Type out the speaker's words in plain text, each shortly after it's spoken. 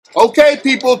Okay,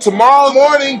 people, tomorrow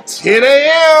morning, 10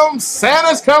 a.m.,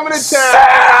 Santa's coming to town.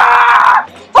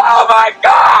 Santa! Oh my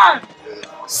God!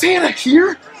 Santa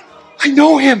here? I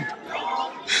know him.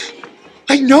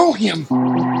 I know him.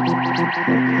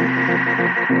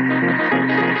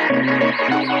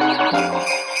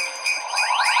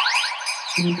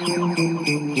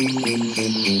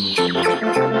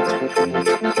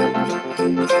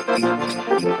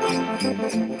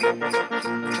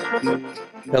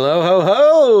 Hello, ho,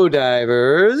 ho,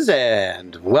 divers,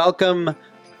 and welcome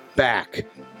back.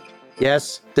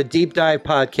 Yes, the Deep Dive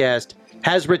Podcast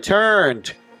has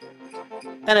returned.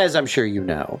 And as I'm sure you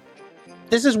know,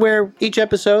 this is where each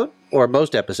episode, or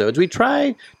most episodes, we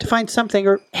try to find something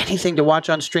or anything to watch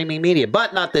on streaming media.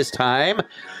 But not this time.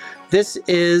 This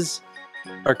is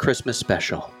our Christmas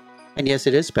special. And yes,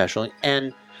 it is special.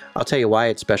 And I'll tell you why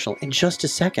it's special in just a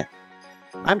second.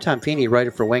 I'm Tom Feeney, writer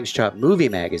for Wings Chop Movie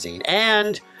Magazine,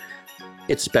 and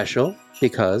it's special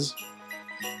because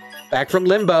back from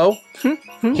limbo,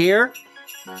 here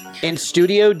in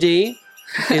Studio D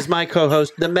is my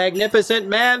co-host, the magnificent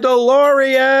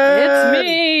Mandalorian! It's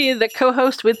me, the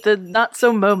co-host with the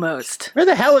not-so-mo-most. Where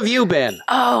the hell have you been?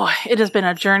 Oh, it has been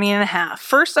a journey and a half.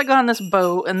 First, I got on this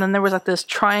boat, and then there was like this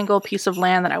triangle piece of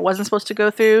land that I wasn't supposed to go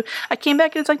through. I came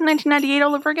back, and it's like 1998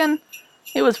 all over again.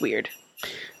 It was weird.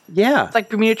 Yeah. It's like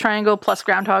Bermuda Triangle plus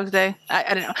Groundhog's Day.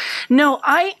 I don't know. No,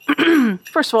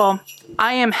 first of all,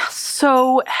 I am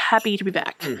so happy to be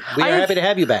back. We are happy to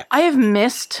have you back. I have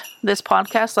missed this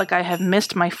podcast like I have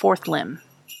missed my fourth limb.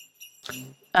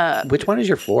 Which one is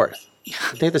your fourth?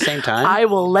 Are they at the same time? I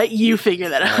will let you figure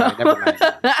that out. Never mind.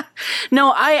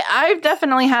 No, I've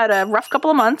definitely had a rough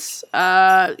couple of months.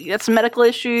 Had some medical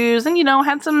issues and,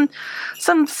 had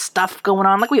some stuff going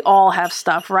on. Like we all have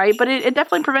stuff, right? But it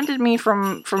definitely prevented me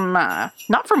from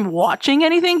not from watching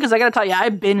anything, because I got to tell you, I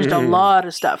binged a lot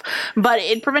of stuff. But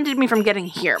it prevented me from getting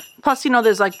here. Plus,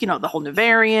 there's the whole new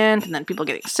variant and then people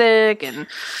getting sick. And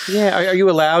yeah, are you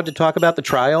allowed to talk about the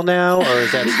trial now? Or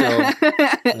is that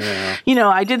still... Yeah.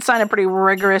 I did sign a pretty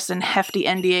rigorous and hefty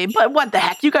NDA, but what the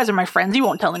heck? You guys are my friends. You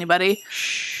won't tell anybody.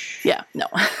 Shh. Yeah, no.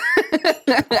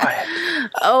 Quiet.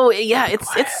 Oh, yeah,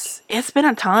 it's been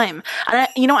a time. And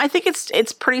I think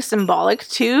it's pretty symbolic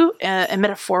too, and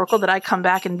metaphorical that I come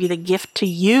back and be the gift to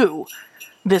you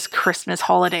this Christmas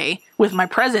holiday with my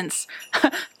presents.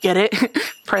 Get it?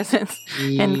 Presents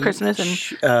and Christmas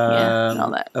and and all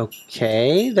that.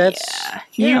 Okay, that's...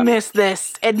 Yeah. You missed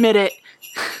this. Admit it.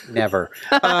 Never.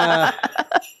 How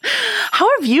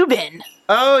have you been?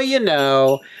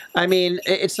 Oh, I mean,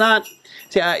 it's not...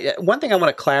 See, one thing I want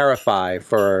to clarify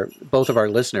for both of our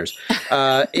listeners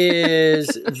is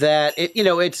that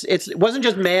it wasn't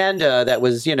just Manda that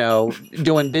was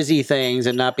doing busy things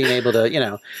and not being able to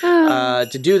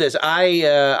to do this.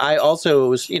 I also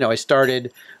was I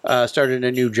started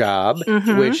a new job,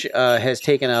 which has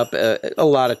taken up a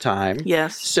lot of time.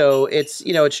 Yes. So it's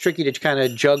it's tricky to kind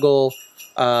of juggle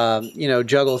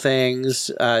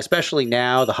things, especially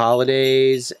now, the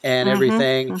holidays and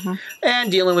everything,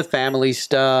 and dealing with family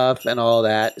stuff and all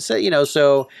that. So,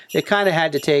 so it kind of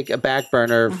had to take a back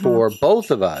burner for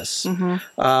both of us.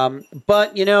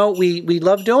 But, we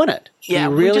love doing it. Yeah,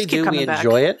 we really just keep do. We back.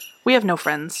 enjoy it. We have no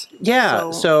friends.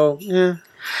 Yeah. So yeah.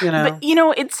 But,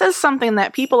 it says something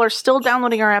that people are still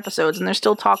downloading our episodes and they're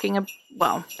still talking at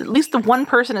least the one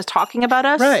person is talking about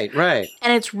us. Right.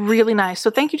 And it's really nice. So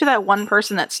thank you to that one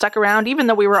person that stuck around, even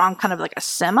though we were on kind of like a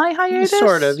semi-hiatus.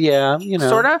 Sort of, yeah.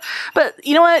 Sort of. But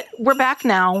you know what? We're back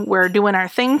now. We're doing our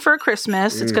thing for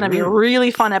Christmas. It's going to be a really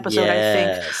fun episode, I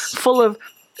think. Full of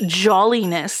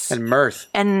jolliness. And mirth.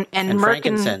 And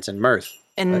frankincense and mirth.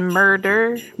 And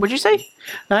murder. What'd you say?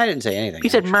 No, I didn't say anything. You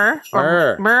said myrrh?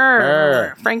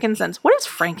 Myrrh. Frankincense. What is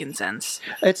frankincense?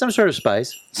 It's some sort of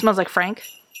spice. Smells like Frank.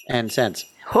 And sense.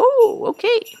 Oh,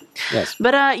 okay. Yes.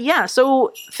 But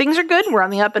so things are good. We're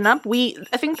on the up and up.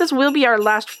 I think this will be our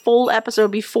last full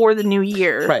episode before the new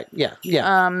year. Right. Yeah.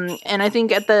 And I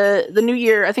think at the new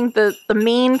year, I think the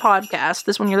main podcast,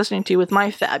 this one you're listening to with my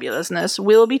fabulousness,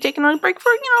 will be taking a break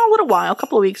for a little while, a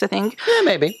couple of weeks, I think. Yeah,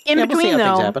 maybe. In between, we'll see how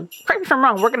though, things happen. correct me if I'm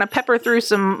wrong, we're going to pepper through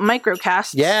some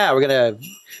microcasts. Yeah, we're going to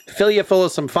fill you full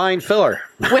of some fine filler.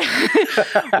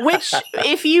 Which,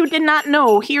 if you did not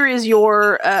know, here is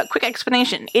your quick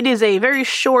explanation. It is a very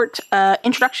short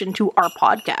introduction to our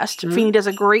podcast. Feeney does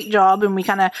a great job, and we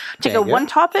kind of take one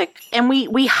topic and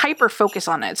we hyper focus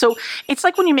on it. So it's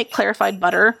like when you make clarified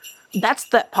butter. That's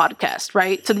that podcast,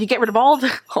 right? So you get rid of all the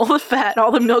fat, all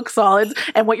the milk solids,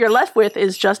 and what you're left with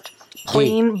is just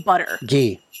Plain butter.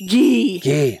 Ghee.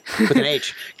 Ghee. With an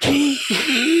H.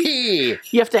 Ghee.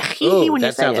 You have to hee when you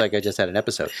that say sounds it. like I just had an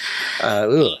episode.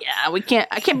 Ugh. Yeah,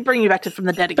 I can't bring you back from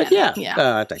the dead again. But yeah. yeah.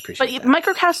 I appreciate But that.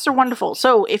 microcasts are wonderful.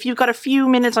 So if you've got a few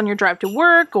minutes on your drive to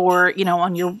work or,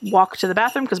 on your walk to the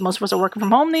bathroom, because most of us are working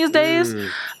from home these days, give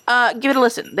it a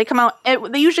listen. They come out.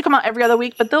 They usually come out every other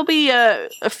week, but there'll be a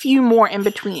few more in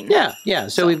between. Yeah.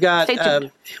 So we've got stay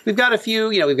tuned. we've got a few.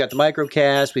 We've got the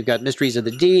microcast. We've got Mysteries of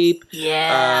the Deep.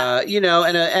 Yeah.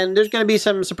 And there's going to be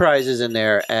some surprises in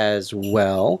there as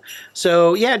well.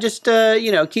 So yeah, just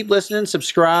keep listening,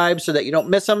 subscribe so that you don't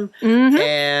miss them,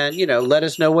 and let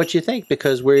us know what you think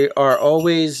because we are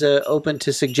always open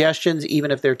to suggestions,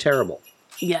 even if they're terrible.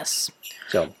 Yes.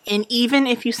 So and even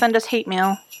if you send us hate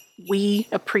mail, we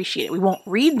appreciate it. We won't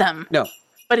read them. No.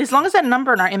 But as long as that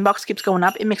number in our inbox keeps going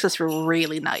up, it makes us feel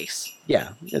really nice.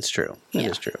 Yeah, it's true. It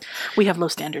is true. We have low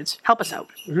standards. Help us out.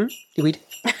 Mm-hmm. We do.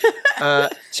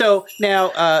 So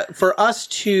now, for us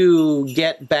to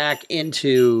get back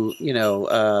into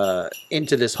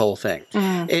into this whole thing,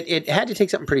 it had to take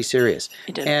something pretty serious.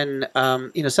 It did. And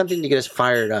something to get us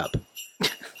fired up,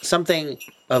 something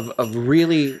of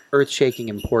really earth-shaking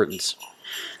importance.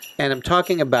 And I'm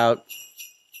talking about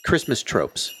Christmas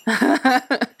tropes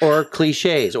or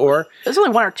cliches or there's only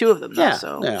one or two of them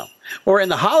though, yeah. Or in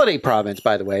the holiday province,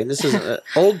 by the way. And this is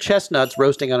old chestnuts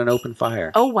roasting on an open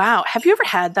fire. Oh wow. Have you ever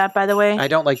had that, by the way? I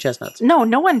don't like chestnuts. No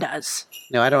one does.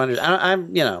 No, I don't understand.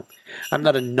 I'm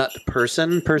not a nut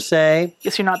person per se.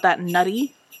 Guess you're not that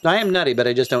nutty. I am nutty, but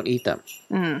I just don't eat them.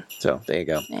 So there you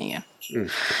go. There you go.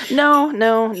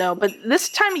 No. But this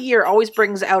time of year always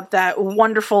brings out that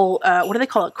wonderful, what do they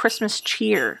call it? Christmas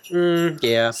cheer.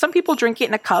 Yeah. Some people drink it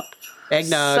in a cup.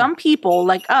 Eggnog. Some people,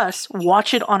 like us,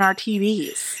 watch it on our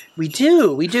TVs. We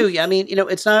do. I mean,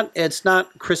 it's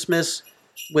not Christmas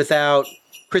without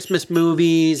Christmas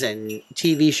movies and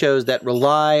TV shows that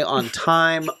rely on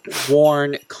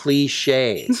time-worn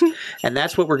cliches. And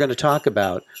that's what we're going to talk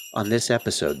about on this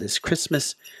episode, this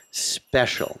Christmas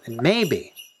special. And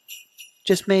maybe,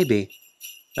 just maybe,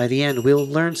 by the end, we'll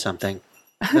learn something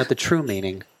about the true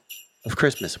meaning of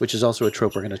Christmas, which is also a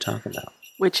trope we're going to talk about.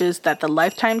 Which is that the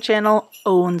Lifetime channel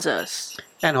owns us.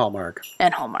 And Hallmark.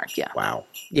 And Hallmark, yeah. Wow.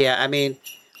 Yeah, I mean,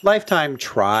 Lifetime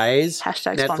tries.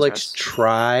 Hashtag Netflix sponsors.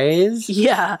 tries.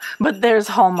 Yeah, but there's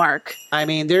Hallmark. I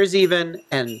mean, there's even,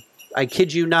 and I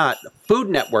kid you not, Food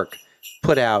Network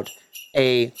put out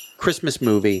a Christmas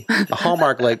movie, a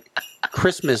Hallmark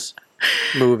Christmas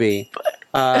movie.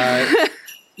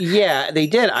 Yeah, they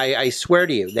did. I swear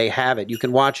to you, they have it. You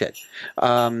can watch it.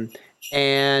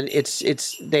 And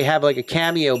they have a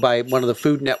cameo by one of the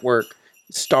Food Network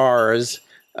stars,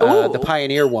 the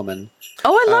Pioneer Woman.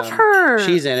 Oh, I love her.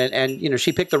 She's in it, and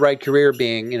she picked the right career,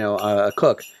 being a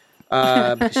cook. She's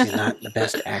not the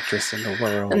best actress in the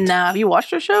world. Nah, have you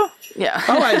watched her show? Yeah.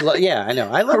 Oh, I know.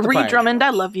 I love Ree Drummond.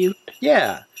 I love you.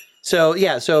 Yeah. So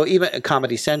even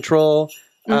Comedy Central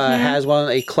has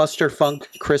one, a Clusterfunk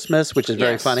Christmas, which is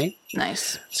very funny.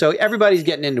 Nice. So everybody's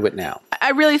getting into it now. I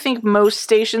really think most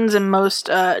stations and most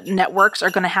networks are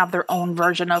going to have their own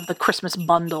version of the Christmas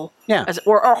bundle. Yeah.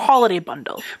 Or holiday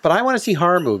bundle. But I want to see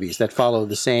horror movies that follow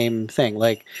the same thing,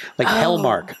 like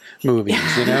Hallmark movies,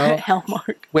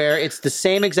 Hallmark. Where it's the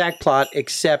same exact plot,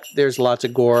 except there's lots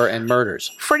of gore and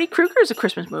murders. Freddy Krueger is a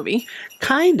Christmas movie.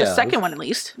 Kind of. The second one, at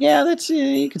least. Yeah,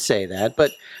 you could say that.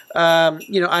 But,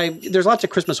 there's lots of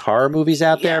Christmas horror movies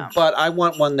out there, but I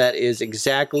want one that is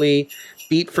exactly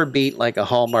beat for beat like a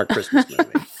Hallmark Christmas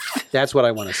movie. That's what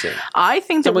I want to see. I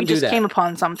think that Someone we just do that. came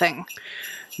upon something.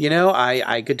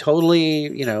 I could totally,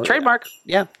 Trademark.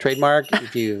 Yeah, trademark.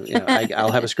 If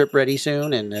I'll have a script ready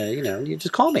soon, and you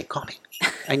just call me.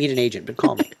 I need an agent, but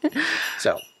call me.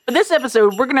 So, for this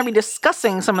episode, we're going to be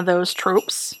discussing some of those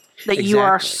tropes that you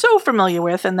are so familiar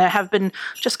with, and that have been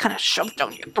just kind of shoved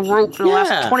down your throat for the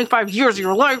last 25 years of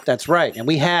your life. That's right, and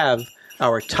we have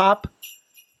our top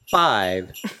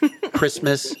 5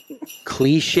 Christmas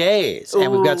cliches,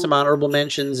 and we've got some honorable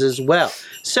mentions as well.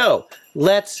 So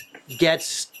let's get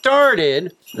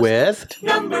started with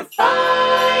Number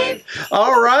 5.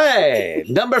 All right,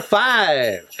 number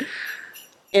 5.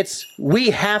 It's we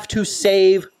have to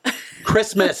save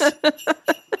Christmas.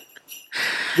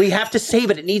 We have to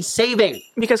save it. It needs saving.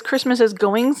 Because Christmas is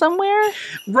going somewhere?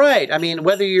 Right. I mean,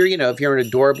 whether you're, if you're an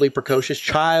adorably precocious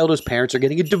child whose parents are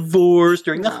getting a divorce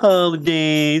during the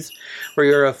holidays, or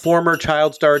you're a former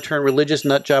child star turned religious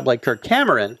nut job like Kirk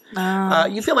Cameron,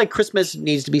 you feel like Christmas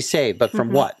needs to be saved. But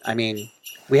from what? I mean,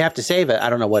 we have to save it. I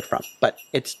don't know what from, but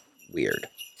it's weird.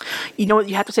 You know what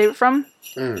you have to save it from?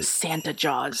 Santa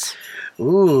Jaws.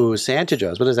 Ooh, Santa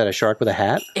Jaws. What is that, a shark with a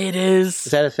hat? It is.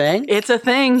 Is that a thing? It's a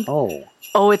thing.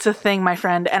 Oh, it's a thing, my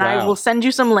friend. And wow. I will send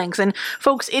you some links. And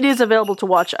folks, it is available to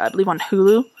watch, I believe, on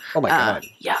Hulu. Oh, my God.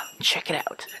 Yeah, check it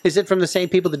out. Is it from the same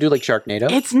people that do, like, Sharknado?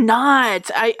 It's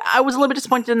not. I was a little bit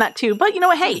disappointed in that, too. But you know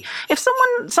what? Hey, if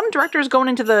some director is going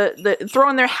into the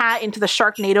throwing their hat into the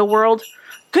Sharknado world,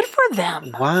 good for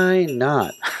them. Why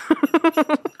not?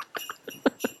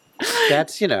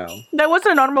 That's, That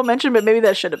wasn't an honorable mention, but maybe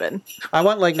that should have been. I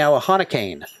want, like, now a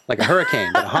Hanukkah, like a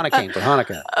hurricane, but a Hanukkah for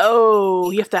Hanukkah.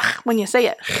 Oh, you have to when you say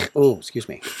it. Oh, excuse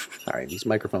me. Sorry, these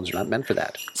microphones are not meant for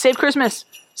that. Save Christmas.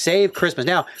 Save Christmas.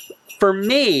 Now, for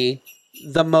me,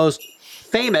 the most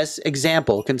famous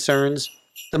example concerns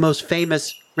the most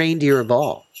famous reindeer of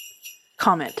all.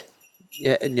 Comet.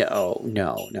 Yeah, no,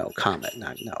 Comet.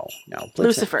 No.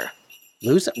 Lucifer.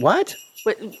 What?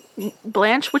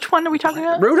 Blanche? Which one are we talking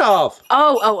about? Rudolph.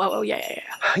 Oh, yeah.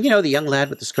 The young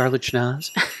lad with the scarlet schnoz.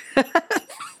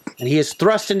 And he is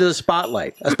thrust into the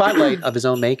spotlight, a spotlight of his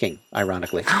own making,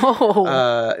 ironically.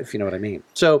 If you know what I mean.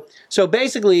 So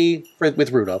basically,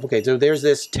 with Rudolph, okay, so there's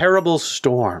this terrible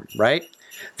storm, right?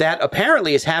 That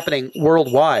apparently is happening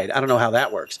worldwide. I don't know how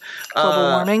that works. Global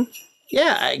warming?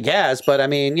 Yeah, I guess. But I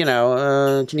mean,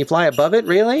 can you fly above it,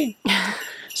 really?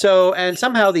 So, and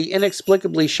somehow the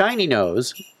inexplicably shiny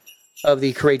nose of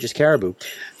the courageous caribou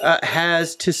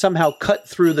has to somehow cut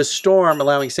through the storm,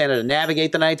 allowing Santa to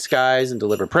navigate the night skies and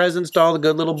deliver presents to all the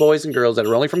good little boys and girls that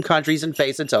are only from countries and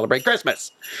face and celebrate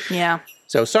Christmas. Yeah.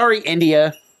 So, sorry,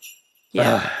 India.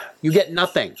 Yeah. You get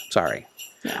nothing. Sorry.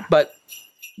 Yeah. But,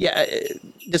 yeah,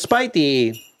 despite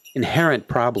the inherent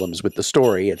problems with the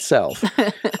story itself,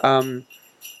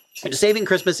 saving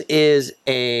Christmas is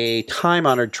a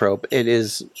time-honored trope. It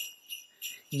is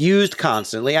used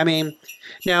constantly. I mean,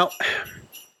 now,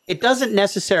 it doesn't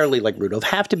necessarily, like Rudolph,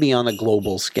 have to be on a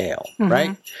global scale,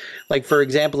 right? Like, for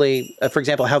example,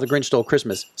 How the Grinch Stole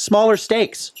Christmas. Smaller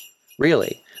stakes,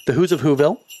 really. The Who's of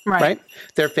Whoville, right?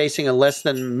 They're facing a less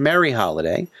than merry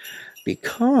holiday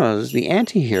because the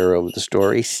anti-hero of the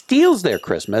story steals their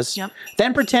Christmas,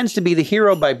 then pretends to be the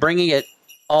hero by bringing it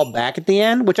all back at the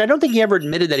end, which I don't think he ever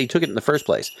admitted that he took it in the first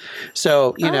place.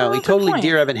 So, he totally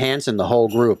Dear Evan Hansen the whole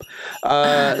group.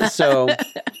 So,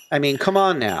 I mean, come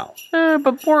on now.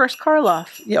 But Boris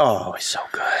Karloff. Oh, he's so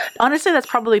good. Honestly, that's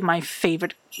probably my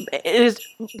favorite. It is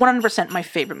 100% my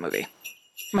favorite movie.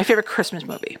 My favorite Christmas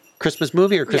movie. Christmas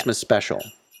movie or Christmas special?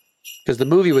 Because the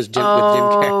movie was with Jim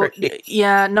Carrey.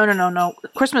 Yeah, no.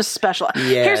 Christmas special.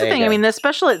 Yeah, here's the thing. I mean, the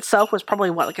special itself was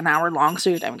probably like an hour long.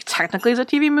 So I mean, technically, it's a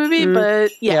TV movie,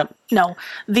 but no.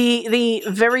 The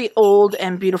very old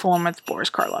and beautiful one with Boris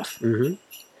Karloff.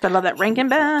 I love that Rankin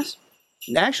Bass.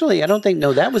 Actually, I don't think.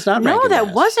 No, that was not. Rankin that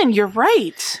Bass. wasn't. You're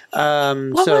right.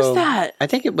 What was that? I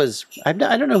think it was. I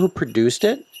don't know who produced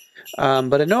it.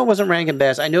 But I know it wasn't Rankin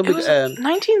Bass. I know it was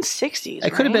 1960s.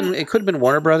 It could have been. It could have been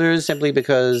Warner Brothers simply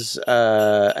because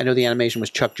I know the animation was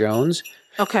Chuck Jones,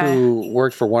 who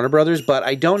worked for Warner Brothers. But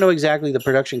I don't know exactly the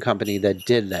production company that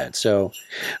did that. So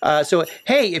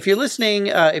hey, if you're listening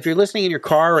in your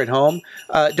car or at home,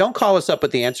 don't call us up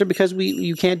with the answer because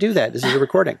you can't do that. This is a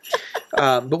recording,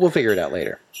 but we'll figure it out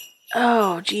later.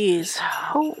 Oh, geez.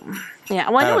 Oh, yeah.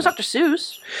 Well, I know it was Dr.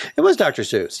 Seuss. It was Dr.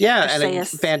 Seuss. Yeah, Dr. and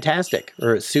fantastic.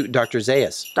 Or Dr.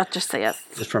 Zaius. Dr. Zaius.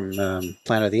 It's from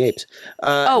Planet of the Apes.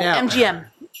 MGM.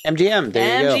 MGM.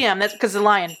 There you go. MGM. That's because the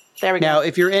lion. There we go. Now,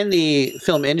 if you're in the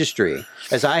film industry,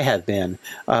 as I have been,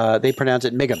 they pronounce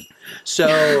it Migum. So,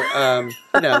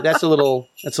 that's a little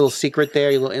secret there,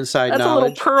 a little inside knowledge. That's a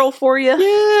little pearl for you.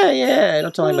 Yeah.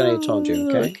 Don't tell anybody I told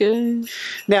you, okay?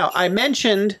 Now, I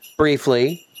mentioned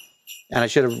briefly, and I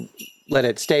should have let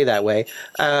it stay that way,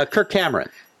 Kirk Cameron.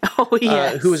 Oh,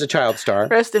 yes. Who is a child star.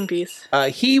 Rest in peace.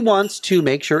 He wants to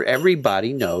make sure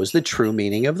everybody knows the true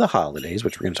meaning of the holidays,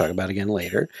 which we're going to talk about again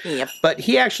later. Yep. But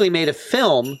he actually made a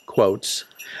film, quotes,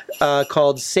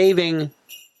 called Saving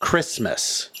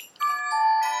Christmas.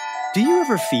 Do you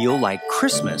ever feel like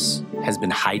Christmas has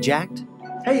been hijacked?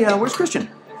 Hey, where's Christian?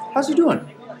 How's he doing?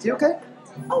 Is he okay?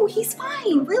 Oh, he's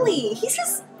fine, really. He's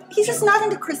just not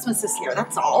into Christmas this year,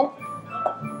 that's all.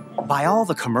 By all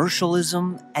the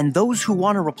commercialism and those who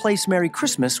want to replace Merry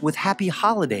Christmas with Happy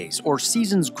Holidays or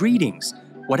Season's Greetings,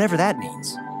 whatever that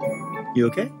means. You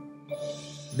okay?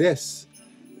 This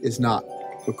is not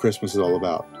what Christmas is all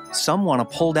about. Some want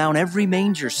to pull down every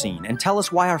manger scene and tell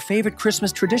us why our favorite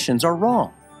Christmas traditions are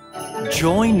wrong.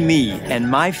 Join me and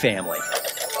my family.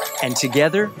 And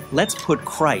together, let's put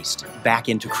Christ back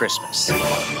into Christmas.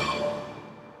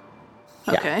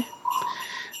 Okay.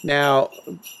 Now,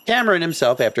 Cameron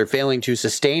himself, after failing to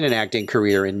sustain an acting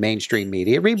career in mainstream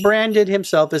media, rebranded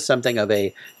himself as something of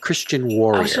a Christian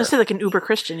warrior. I was going to say like an uber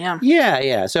Christian, yeah.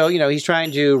 Yeah. So, he's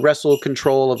trying to wrestle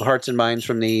control of hearts and minds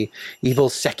from the evil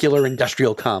secular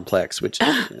industrial complex, which...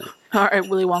 All right,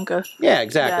 Willy Wonka. Yeah,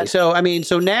 exactly. Yeah.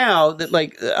 So now that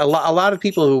like a lot of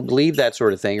people who believe that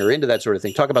sort of thing or into that sort of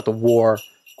thing talk about the war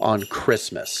on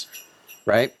Christmas,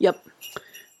 right? Yep.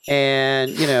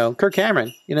 And, Kirk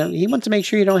Cameron, he wants to make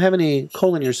sure you don't have any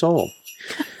coal in your soul.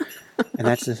 And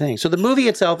that's the thing. So the movie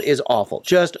itself is awful,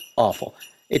 just awful.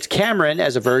 It's Cameron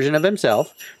as a version of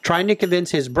himself trying to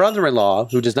convince his brother-in-law,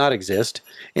 who does not exist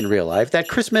in real life, that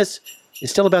Christmas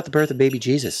is still about the birth of baby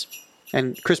Jesus.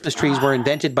 And Christmas trees were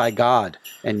invented by God.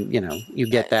 And, you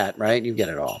get that, right? You get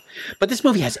it all. But this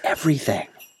movie has everything.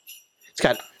 It's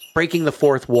got breaking the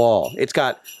fourth wall. It's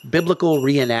got biblical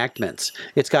reenactments.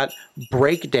 It's got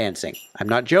break dancing. I'm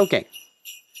not joking.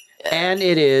 And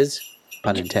it is,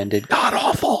 pun intended,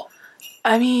 god-awful.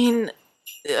 I mean...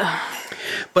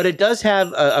 But it does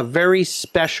have a very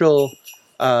special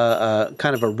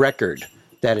kind of a record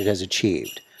that it has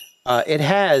achieved. It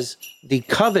has the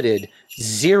coveted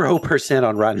 0%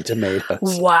 on Rotten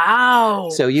Tomatoes. Wow.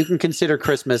 So you can consider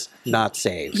Christmas not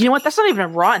saved. You know what? That's not even a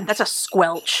rotten. That's a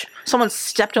squelch. Someone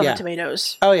stepped on the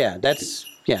tomatoes. Oh, yeah.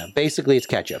 Basically it's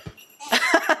ketchup.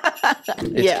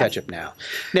 It's ketchup now.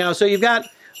 Now, so you've got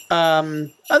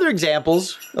other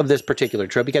examples of this particular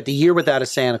trope. You got The Year Without a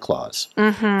Santa Claus.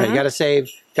 Mm-hmm. Right, you got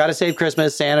to save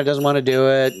Christmas. Santa doesn't want to do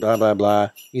it. Blah blah blah.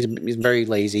 He's very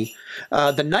lazy.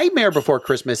 The Nightmare Before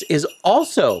Christmas is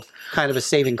also kind of a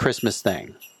saving Christmas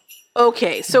thing.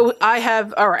 Okay, so I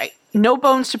have no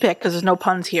bones to pick because there's no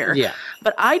puns here. Yeah,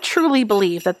 but I truly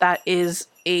believe that is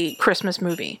a Christmas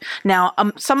movie. Now,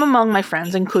 some among my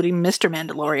friends, including Mr.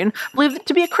 Mandalorian, believe it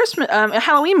to be a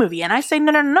Halloween movie, and I say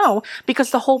no,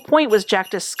 because the whole point was Jack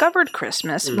discovered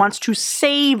Christmas, wants to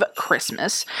save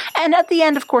Christmas, and at the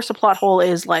end, of course, the plot hole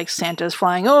is like Santa's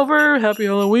flying over, Happy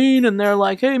Halloween, and they're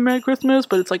like, hey, Merry Christmas,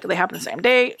 but it's like they happen the same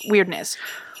day. Weirdness.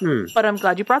 But I'm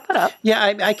glad you brought that up. Yeah,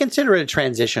 I consider it a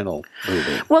transitional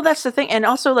movie. Well, that's the thing, and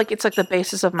also it's like the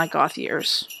basis of my goth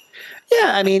years.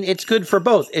 Yeah, I mean, it's good for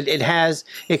both. It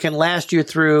can last you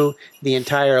through the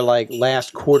entire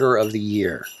last quarter of the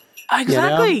year.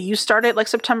 Exactly. You start at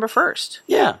September 1st.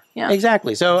 Yeah,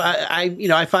 exactly. So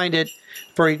I find it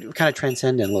very kind of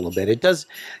transcendent a little bit. It does,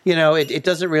 it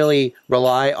doesn't really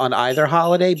rely on either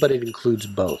holiday, but it includes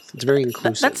both. It's very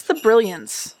inclusive. That's the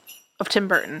brilliance of Tim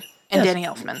Burton and Danny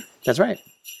Elfman. That's right.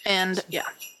 And yeah.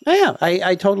 Yeah,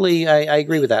 I totally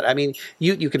agree with that. I mean,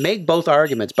 you can make both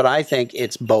arguments, but I think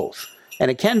it's both. And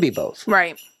it can be both.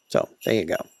 Right. So there you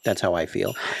go. That's how I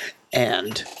feel.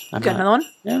 And another one?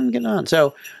 Yeah, I'm getting on.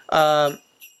 So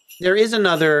there is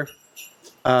another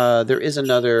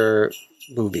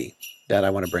movie that I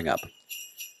want to bring up.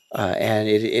 And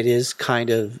it is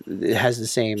it has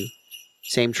the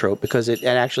same trope because it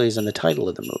actually is in the title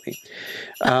of the movie.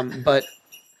 But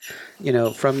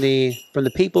from the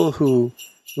people who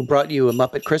brought you A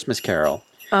Muppet Christmas Carol.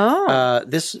 Oh.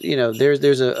 There's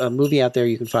a movie out there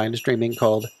you can find streaming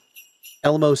called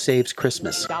Elmo Saves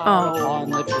Christmas. Oh.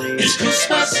 It's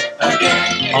Christmas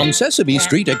again. On Sesame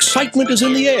Street, excitement is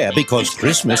in the air because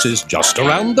Christmas is just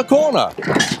around the corner.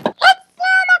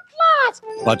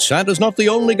 But Santa's not the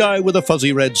only guy with a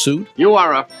fuzzy red suit. You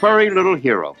are a furry little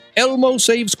hero. Elmo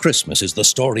Saves Christmas is the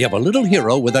story of a little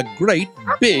hero with a great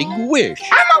big wish.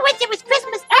 Elmo wishes it was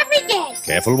Christmas every day.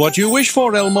 Careful what you wish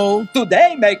for, Elmo.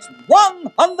 Today makes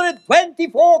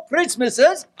 124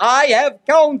 Christmases. I have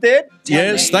counted.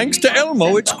 Yes, thanks to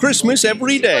Elmo, it's Christmas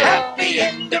every day. Happy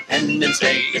Independence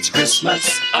Day, it's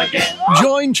Christmas again.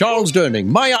 Join Charles Durning,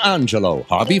 Maya Angelou,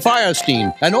 Harvey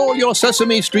Firestein, and all your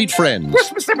Sesame Street friends.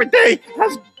 Christmas every day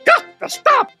has got to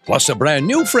stop. Plus a brand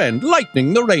new friend,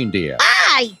 Lightning the Reindeer.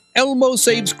 Aye. Elmo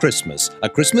Saves Christmas, a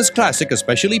Christmas classic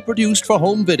especially produced for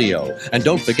home video. And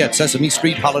don't forget Sesame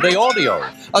Street Holiday Audio,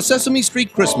 a Sesame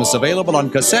Street Christmas available on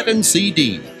cassette and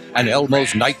CD. And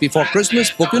Elmo's Night Before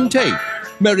Christmas book and tape.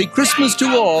 Merry Christmas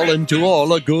to all, and to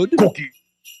all a good cookie.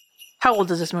 How old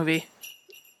is this movie?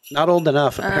 Not old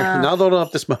enough, apparently. Not old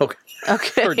enough to smoke.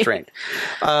 Okay. Or drink.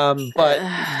 But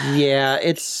yeah,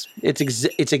 it's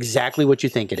exactly what you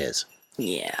think it is.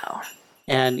 Yeah.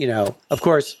 And, of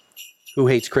course, who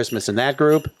hates Christmas in that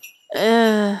group?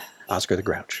 Oscar the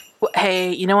Grouch. Well,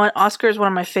 hey, you know what? Oscar is one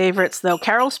of my favorites, though.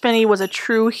 Carol Spinney was a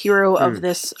true hero of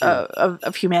this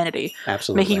of humanity.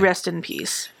 Absolutely. May he rest in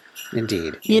peace.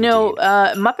 Indeed.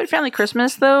 Muppet Family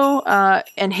Christmas, though,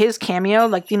 and his cameo,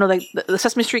 like the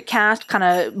Sesame Street cast kind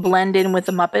of blend in with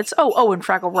the Muppets. Oh, and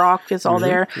Fraggle Rock is all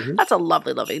there. Mm-hmm. That's a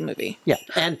lovely, lovely movie. Yeah,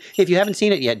 and if you haven't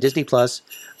seen it yet, Disney Plus,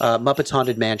 Muppets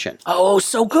Haunted Mansion. Oh,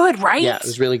 so good, right? Yeah, it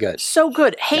was really good. So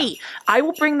good. Hey, I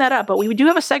will bring that up, but we do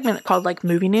have a segment called like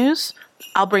movie news.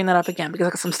 I'll bring that up again because I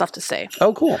got some stuff to say.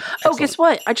 Oh, cool. Excellent. Oh, guess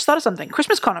what? I just thought of something.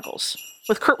 Christmas Chronicles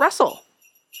with Kurt Russell.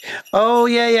 Oh,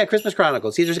 yeah, Christmas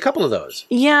Chronicles. See, there's a couple of those.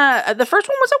 Yeah, the first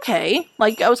one was okay.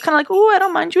 Like, I was kind of like, oh, I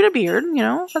don't mind you with a beard.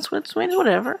 That's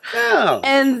whatever. Oh.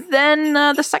 And then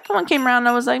the second one came around, and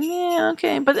I was like, yeah,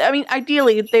 okay. But, I mean,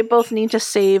 ideally, they both need to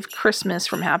save Christmas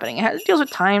from happening. It deals with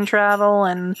time travel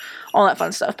and all that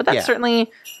fun stuff. But that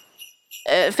certainly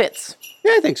fits.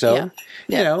 Yeah, I think so.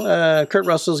 Yeah. Kurt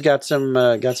Russell's got some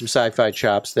sci-fi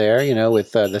chops there,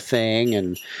 with The Thing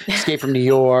and Escape from New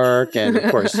York, and of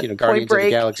course, Guardians of the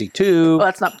Galaxy 2.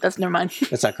 Well, never mind.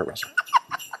 That's not Kurt Russell.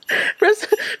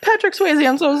 Patrick Swayze,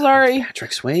 I'm so sorry.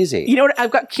 Patrick Swayze. You know what?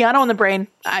 I've got Keanu on the brain,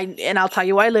 and I'll tell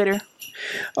you why later.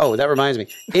 Oh, that reminds me.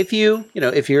 If you're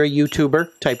a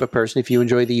YouTuber type of person, if you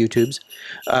enjoy the YouTubes,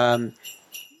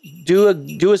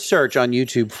 do a search on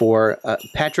YouTube for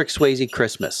Patrick Swayze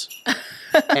Christmas.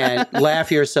 And laugh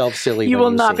yourself silly. You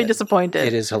will not be disappointed.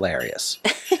 It is hilarious.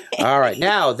 All right.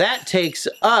 Now, that takes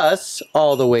us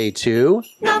all the way to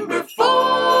number 4.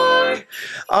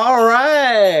 All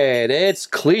right. It's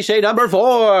cliche number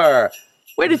 4.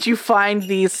 Where did you find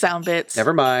these sound bits?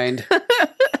 Never mind.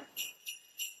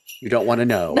 You don't want to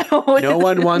know. No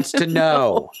one wants to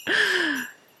know.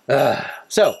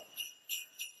 So,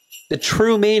 the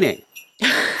true meaning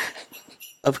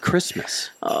of Christmas.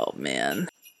 Oh, man.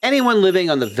 Anyone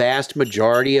living on the vast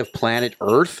majority of planet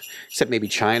Earth, except maybe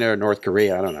China or North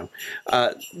Korea, I don't know,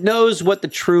 knows what the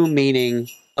true meaning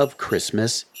of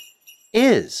Christmas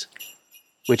is.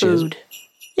 Which food.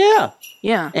 Is...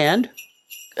 Yeah. And?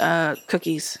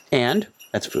 Cookies. And?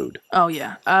 That's food. Oh,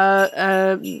 yeah.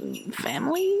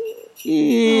 Family?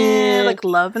 Yeah. Like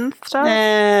love and stuff?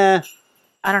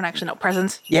 I don't actually know.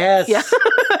 Presents? Yes. Yeah.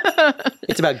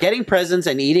 It's about getting presents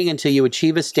and eating until you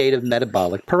achieve a state of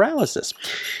metabolic paralysis.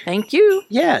 Thank you.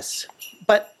 Yes.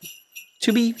 But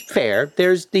to be fair,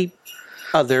 there's the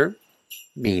other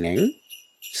meaning.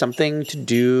 Something to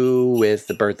do with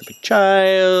the birth of a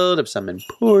child, of some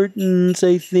importance,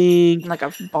 I think. Like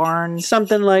a barn.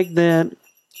 Something like that.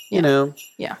 Yeah.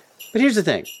 But here's the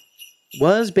thing.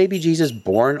 Was baby Jesus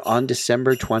born on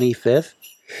December 25th?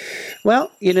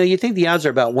 Well, you think the odds are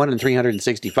about 1 in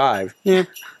 365. Yeah.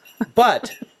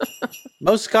 But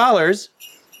most scholars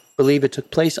believe it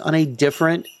took place on a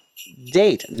different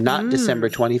date, not December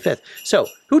 25th. So,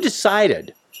 who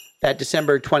decided that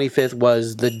December 25th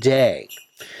was the day?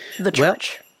 The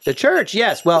church. Well, the church,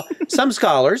 yes. Well, some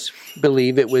scholars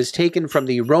believe it was taken from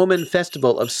the Roman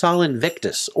festival of Sol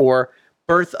Invictus, or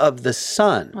Birth of the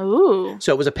Sun. Ooh.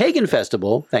 So it was a pagan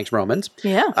festival, thanks Romans.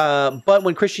 Yeah. But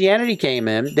when Christianity came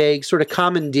in, they sort of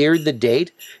commandeered the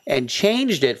date and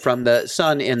changed it from the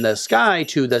sun in the sky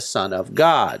to the Son of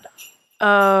God.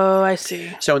 Oh, I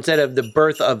see. So instead of the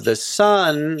birth of the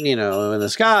sun, in the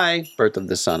sky, birth of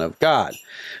the Son of God.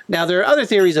 Now, there are other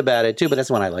theories about it too, but that's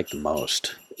the one I like the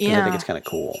most. Yeah. I think it's kind of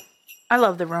cool. I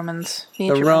love the Romans.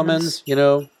 The Romans,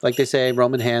 like they say,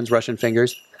 Roman hands, Russian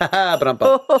fingers.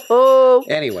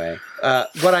 Anyway,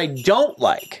 what I don't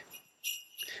like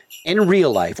in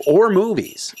real life or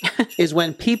movies is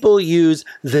when people use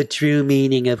the true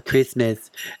meaning of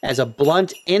Christmas as a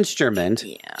blunt instrument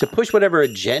to push whatever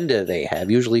agenda they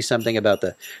have, usually something about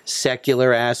the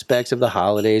secular aspects of the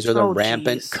holidays or the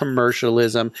rampant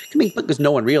commercialism. I mean, because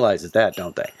no one realizes that,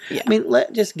 don't they? Yeah. I mean,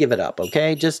 just give it up,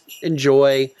 okay? Just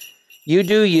enjoy. You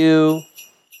do you,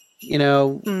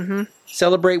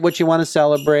 celebrate what you want to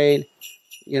celebrate,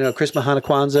 Christmas, Hanukkah,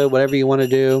 Kwanzaa, whatever you want to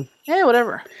do. Yeah,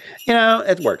 whatever.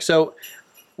 It works. So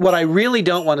what I really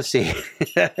don't want to see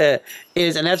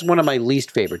is, and that's one of my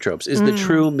least favorite tropes, is the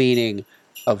true meaning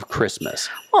of Christmas.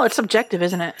 Well, it's subjective,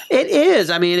 isn't it? It is.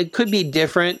 I mean, it could be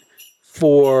different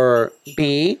for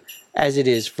me as it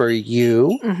is for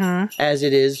you, as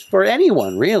it is for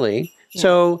anyone, really. Yeah.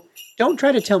 So don't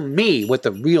try to tell me what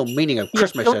the real meaning of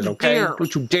Christmas is, okay?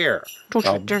 Don't you dare. Don't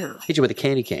you dare. Hit you with a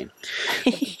candy cane.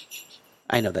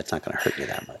 I know that's not going to hurt you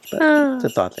that much, but it's a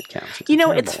thought that counts.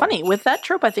 It's funny. With that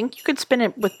trope, I think you could spin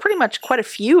it with pretty much quite a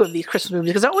few of these Christmas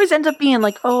movies, because it always ends up being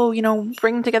like,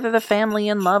 bring together the family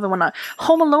and love and whatnot.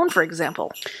 Home Alone, for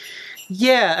example.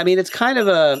 Yeah, I mean, it is kind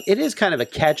of a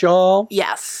catch-all.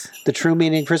 Yes. The true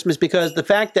meaning of Christmas, because the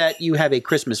fact that you have a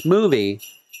Christmas movie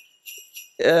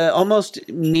almost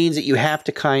means that you have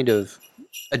to kind of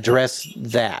address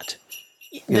that.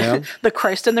 You know? The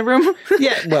Christ in the room.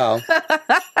 Yeah, well,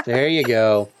 there you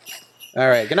go. All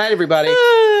right. Good night, everybody.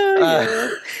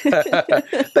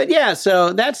 But yeah,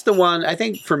 so that's the one. I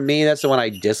think for me, that's the one I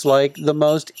dislike the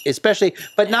most, especially,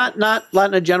 but not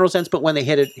in a general sense, but when they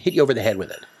hit you over the head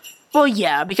with it. Well,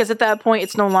 yeah, because at that point,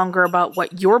 it's no longer about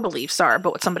what your beliefs are,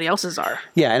 but what somebody else's are.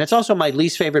 Yeah, and it's also my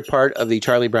least favorite part of the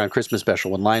Charlie Brown Christmas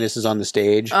special when Linus is on the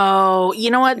stage. Oh, you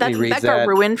know what? That got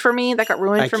ruined for me. That got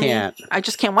ruined for me. I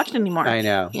just can't watch it anymore. I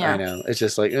know. It's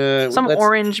just like some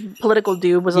orange political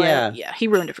dude was like, he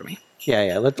ruined it for me.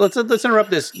 Yeah. Let's interrupt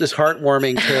this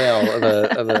heartwarming tale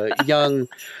of a young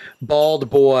bald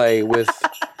boy with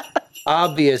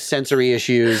obvious sensory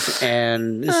issues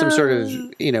and some sort of,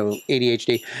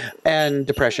 ADHD and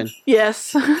depression.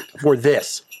 Yes. For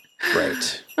this.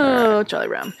 Right. Oh, Charlie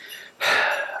Brown.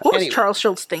 What was Charles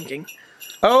Schultz thinking?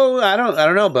 Oh, I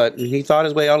don't know, but he thought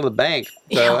his way out of the bank.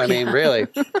 So, I mean, really,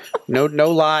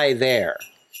 no lie there.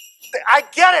 I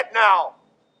get it now.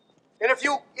 And if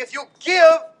you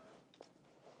give,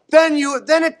 then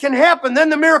it can happen. Then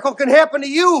the miracle can happen to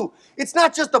you. It's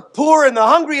not just the poor and the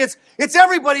hungry. It's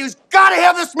everybody who's got to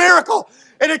have this miracle,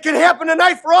 and it can happen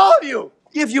tonight for all of you.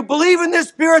 If you believe in this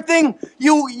spirit thing,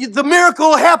 the miracle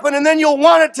will happen, and then you'll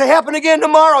want it to happen again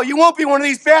tomorrow. You won't be one of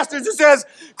these bastards who says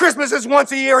Christmas is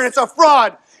once a year and it's a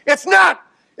fraud. It's not.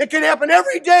 It can happen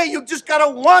every day. You just got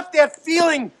to want that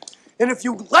feeling. And if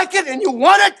you like it and you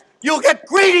want it, you'll get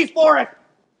greedy for it.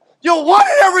 You'll want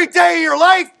it every day of your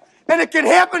life, and it can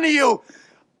happen to you.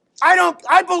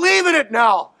 I believe in it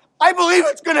now. I believe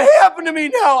it's going to happen to me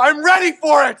now. I'm ready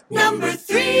for it. Number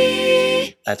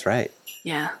 3. That's right.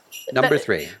 Yeah. Number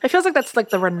 3. It feels like that's like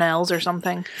the Rennells or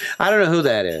something. I don't know who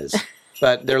that is,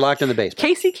 but they're locked in the basement.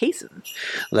 Casey Kasem.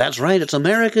 That's right. It's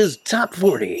America's Top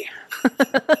 40.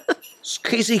 It's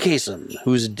Casey Kasem,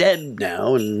 who's dead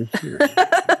now and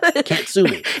can't sue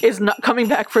me. Is not coming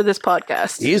back for this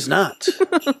podcast. He's not.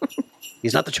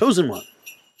 He's not the chosen one.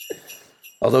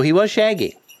 Although he was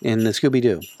Shaggy in the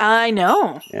Scooby-Doo. I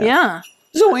know. Yeah.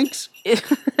 Zoinks.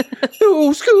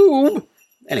 Oh, Scoob.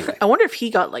 Anyway. I wonder if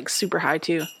he got like super high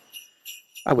too.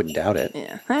 I wouldn't doubt it.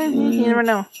 Yeah. You never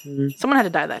know. Someone had to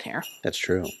dye that hair. That's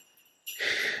true.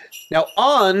 Now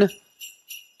on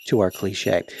to our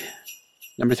cliche.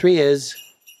 Number 3 is,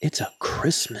 it's a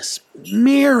Christmas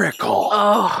miracle.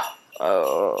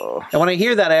 Oh. And when I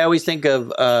hear that, I always think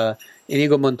of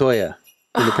Inigo Montoya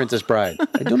in The Princess Bride.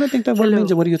 I do not think that word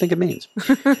means it. What do you think it means?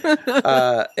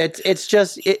 It's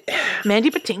just...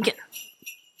 Mandy Patinkin.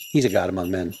 He's a god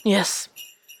among men. Yes.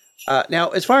 Now,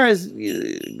 as far as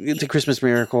it's a Christmas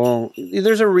miracle,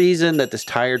 there's a reason that this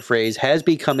tired phrase has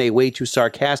become a way to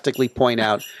sarcastically point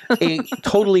out a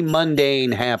totally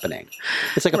mundane happening.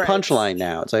 It's like a punchline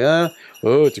now. It's like,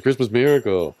 oh, it's a Christmas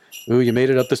miracle. Oh, you made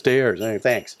it up the stairs. Hey,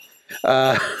 thanks.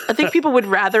 I think people would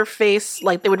rather they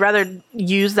would rather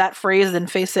use that phrase than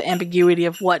face the ambiguity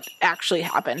of what actually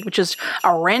happened, which is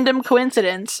a random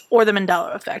coincidence or the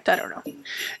Mandela effect. I don't know.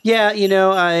 Yeah,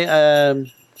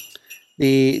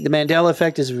 the Mandela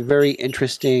effect is a very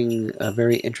interesting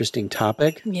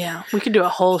topic. Yeah, we could do a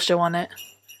whole show on it.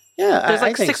 Yeah, there's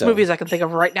like I think 6 so. movies I can think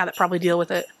of right now that probably deal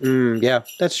with it. Yeah,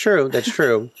 that's true. That's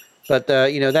true. But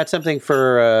that's something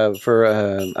for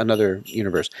another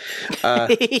universe.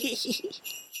 I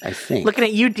think. Looking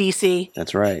at you, DC.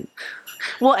 That's right.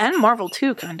 Well, and Marvel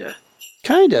too, kind of.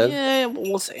 Kind of. Yeah,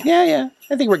 we'll see. Yeah.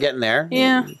 I think we're getting there.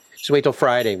 Yeah. Just wait till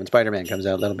Friday when Spider-Man comes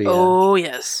out. That'll be.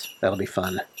 Yes. That'll be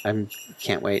fun.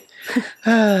 Can't wait.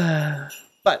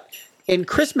 But in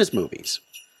Christmas movies,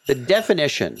 the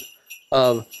definition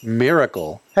of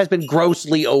miracle has been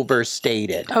grossly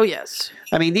overstated. Oh, yes.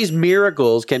 I mean, these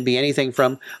miracles can be anything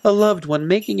from a loved one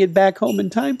making it back home in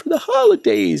time for the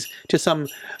holidays to some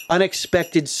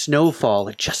unexpected snowfall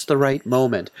at just the right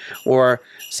moment, or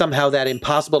somehow that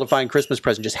impossible to find Christmas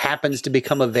present just happens to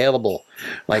become available.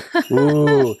 Like,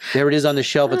 ooh, there it is on the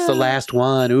shelf. It's the last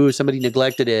one. Ooh, somebody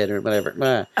neglected it or whatever.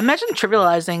 Imagine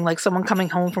trivializing like someone coming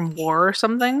home from war or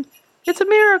something. It's a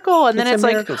miracle. And then it's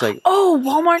like, oh,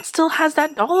 Walmart still has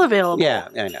that doll available. Yeah,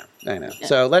 I know. Yeah.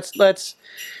 So let's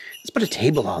put a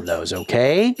table on those,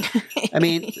 okay? I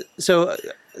mean, so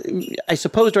I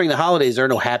suppose during the holidays there are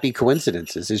no happy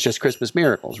coincidences. It's just Christmas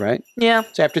miracles, right? Yeah.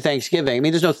 So after Thanksgiving, I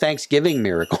mean, there's no Thanksgiving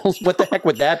miracles. What the heck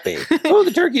would that be? Oh,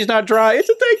 the turkey's not dry. It's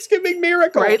a Thanksgiving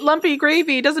miracle. Right? Lumpy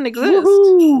gravy doesn't exist.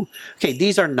 Woo-hoo. Okay,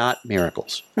 these are not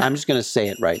miracles. I'm just going to say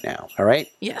it right now, all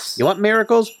right? Yes. You want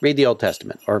miracles? Read the Old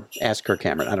Testament or ask Kirk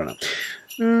Cameron. I don't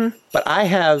know. But I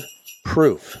have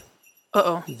proof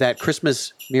that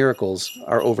Christmas miracles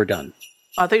are overdone.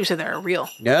 Oh, I thought you said they're real.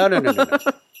 No.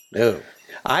 No.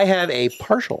 I have a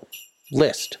partial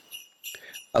list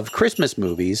of Christmas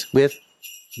movies with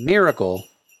miracle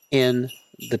in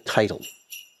the title?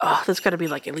 Oh, there's got to be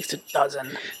like at least a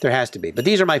dozen. There has to be, but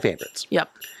these are my favorites.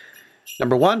 Yep.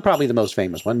 Number one, probably the most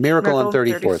famous one, Miracle on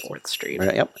 34th Street.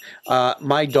 Right, yep.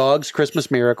 My Dog's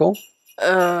Christmas Miracle.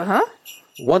 Uh-huh.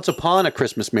 Once Upon a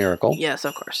Christmas Miracle. Yes,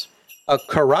 of course. A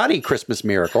Karate Christmas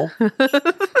Miracle.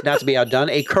 Not to be outdone.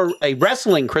 A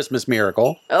Wrestling Christmas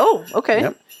Miracle. Oh, okay.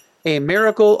 Yep. A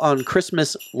Miracle on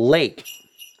Christmas Lake.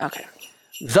 Okay.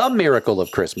 The Miracle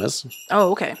of Christmas.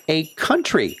 Oh, okay. A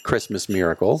Country Christmas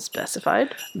Miracle.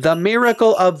 Specified. The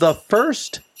Miracle of the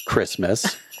First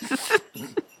Christmas.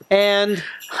 And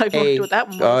I wondered what that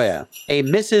one was. Oh, yeah. A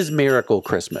Mrs. Miracle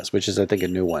Christmas, which is, I think, a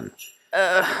new one.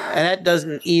 And that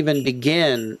doesn't even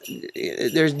begin.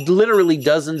 There's literally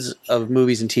dozens of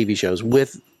movies and TV shows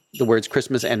with the words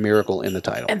Christmas and Miracle in the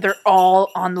title. And they're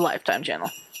all on the Lifetime channel.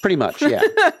 Pretty much, yeah.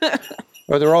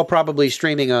 Or they're all probably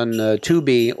streaming on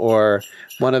Tubi or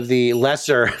one of the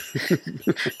lesser...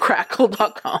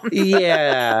 Crackle.com.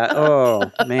 Yeah.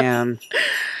 Oh, man.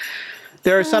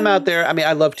 There are some out there. I mean,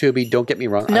 I love Tubi. Don't get me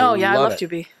wrong. No, I love it.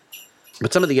 Tubi.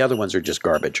 But some of the other ones are just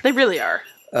garbage. They really are.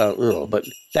 But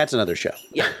that's another show.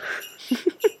 Yeah.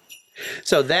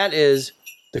 So that is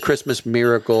the Christmas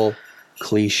Miracle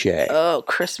cliche. Oh,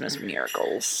 Christmas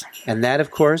miracles. And that, of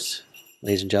course,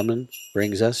 ladies and gentlemen,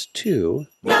 brings us to...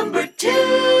 Number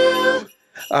 2.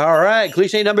 All right,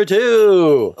 cliche number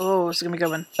 2. Oh, this is going to be a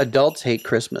good one. Adults hate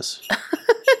Christmas.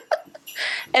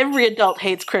 Every adult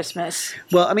hates Christmas.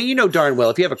 Well, I mean, you know darn well,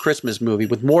 if you have a Christmas movie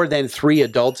with more than 3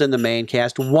 adults in the main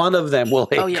cast, one of them will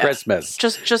hate Christmas.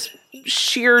 Just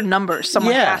sheer numbers.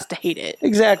 Someone has to hate it.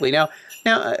 Exactly. Now,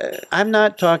 I'm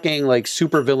not talking like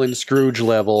supervillain Scrooge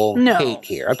level hate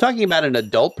here. I'm talking about an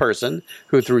adult person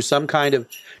who, through some kind of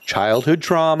childhood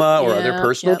trauma or other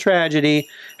personal tragedy,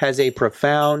 has a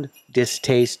profound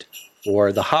distaste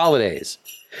for the holidays.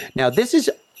 Now, this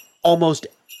is almost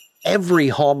every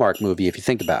Hallmark movie, if you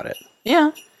think about it. Yeah.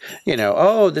 You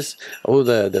know,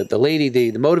 the lady,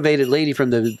 the motivated lady from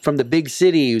the big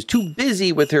city who's too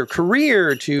busy with her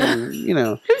career to, you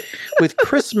know, with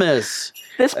Christmas.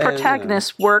 This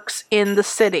protagonist works in the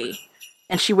city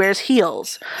and she wears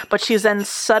heels, but she's then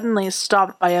suddenly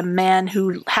stopped by a man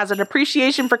who has an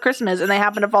appreciation for Christmas and they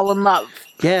happen to fall in love.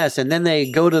 Yes, and then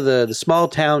they go to the small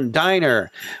town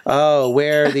diner,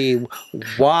 where the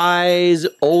wise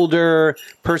older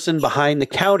person behind the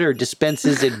counter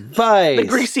dispenses advice. The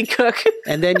greasy cook.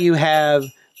 And then you have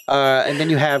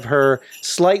her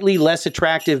slightly less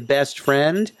attractive best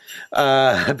friend,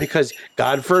 because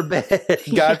God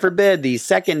forbid the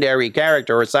secondary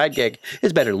character or sidekick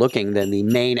is better looking than the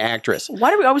main actress.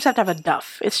 Why do we always have to have a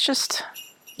duff? It's just,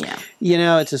 You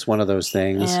know, it's just one of those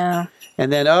things. Yeah. And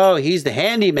then, he's the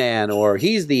handyman, or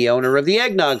he's the owner of the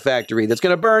eggnog factory that's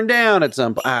going to burn down at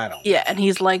some point. I don't know. Yeah, and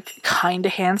he's like kind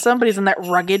of handsome, but he's in that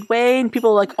rugged way, and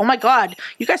people are like, oh my God,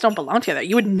 you guys don't belong together.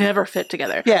 You would never fit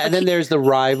together. Yeah, and then there's the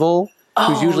rival,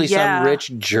 who's usually some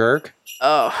rich jerk.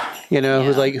 Oh,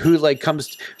 who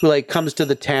comes to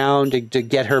the town to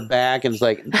get her back and is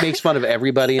like makes fun of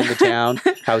everybody in the town,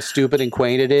 how stupid and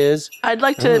quaint it is. I'd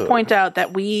like to point out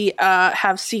that we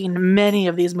have seen many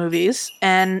of these movies,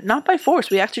 and not by force.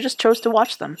 We actually just chose to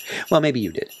watch them. Well, maybe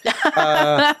you did,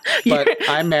 but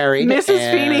I'm married,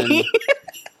 Mrs. Feeney.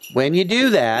 When you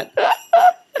do that,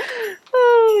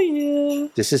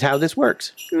 this is how this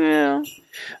works. Yeah,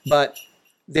 but.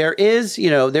 There is,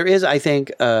 I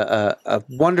think, a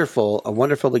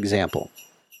wonderful example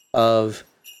of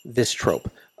this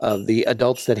trope of the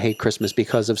adults that hate Christmas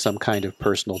because of some kind of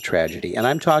personal tragedy. And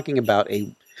I'm talking about a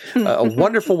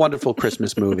wonderful, wonderful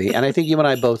Christmas movie. And I think you and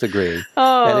I both agree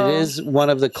that it is one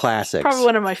of the classics. Probably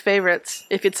one of my favorites,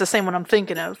 if it's the same one I'm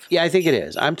thinking of. Yeah, I think it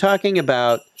is. I'm talking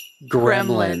about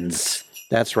Gremlins.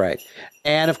 That's right.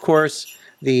 And, of course...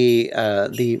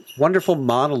 The wonderful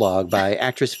monologue by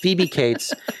actress Phoebe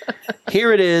Cates.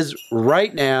 Here it is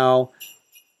right now,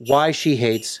 why she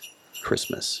hates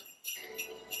Christmas.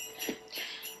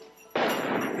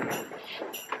 It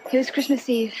was Christmas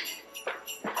Eve.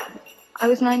 I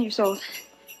was 9 years old.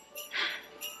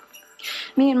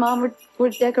 Me and Mom were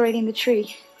decorating the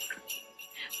tree,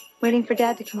 waiting for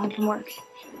Dad to come home from work.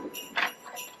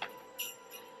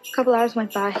 A couple hours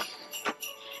went by.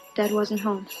 Dad wasn't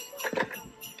home.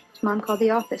 Mom called the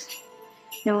office.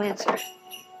 No answer.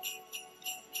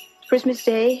 Christmas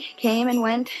Day came and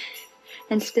went,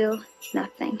 and still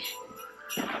nothing.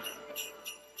 So the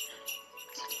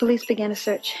police began a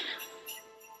search.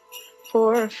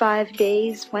 4 or 5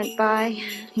 days went by.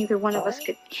 Neither one of us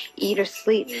could eat or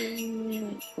sleep.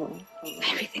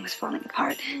 Everything was falling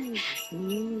apart.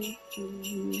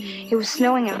 It was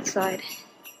snowing outside.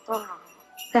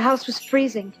 The house was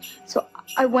freezing, so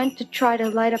I went to try to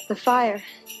light up the fire,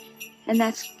 and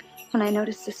that's when I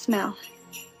noticed the smell.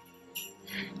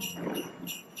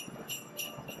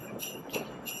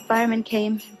 Firemen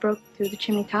came and broke through the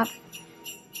chimney top,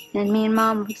 and me and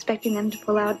Mom were expecting them to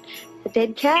pull out a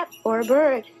dead cat or a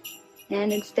bird,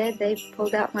 and instead they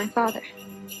pulled out my father.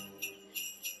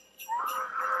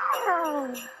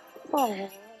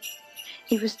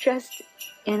 He was dressed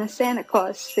in a Santa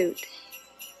Claus suit.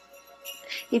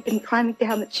 He'd been climbing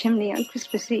down the chimney on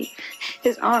Christmas Eve,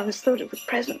 his arms loaded with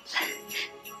presents.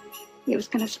 He was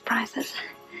going to surprise us.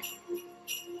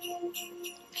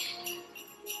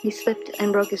 He slipped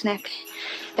and broke his neck.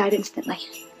 Died instantly.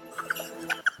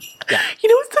 Yeah. You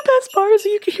know what's the best part is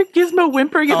you can hear Gizmo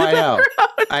whimpering in the background.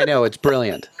 I know. It's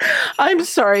brilliant. I'm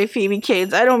sorry, Phoebe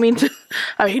Cates. I don't mean to.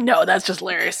 I mean, no, that's just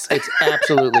hilarious. It's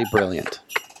absolutely brilliant.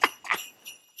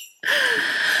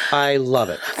 I love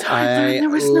it. I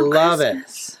love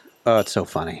it. Oh, it's so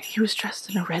funny. He was dressed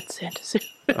in a red Santa suit.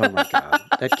 Oh my God,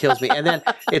 that kills me. And then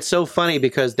it's so funny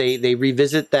because they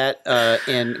revisit that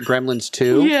in Gremlins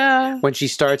 2. Yeah. When she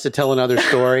starts to tell another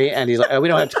story, and he's like, "Oh, we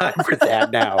don't have time for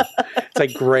that now." It's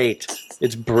like great.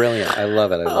 It's brilliant. I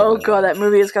love it. I love it. God, that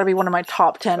movie is going to be one of my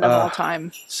top 10 of all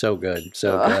time. So good,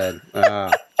 so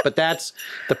good. But that's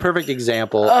the perfect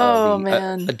example of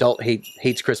the adult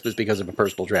hates Christmas because of a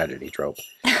personal tragedy trope.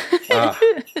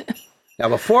 Now,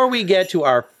 before we get to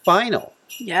our final,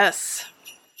 yes,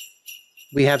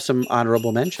 we have some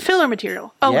honorable mentions. Filler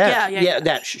material. Oh, yeah.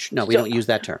 That no, we don't use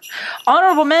that term.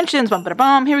 Honorable mentions. Bum, ba,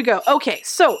 bum. Here we go. Okay,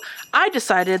 so I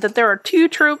decided that there are two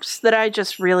tropes that I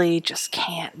just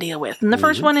can't deal with, and the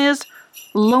first one is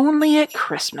lonely at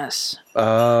Christmas.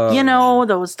 Oh, you know,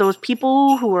 those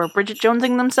people who are Bridget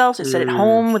Jonesing themselves. They sit at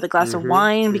home with a glass of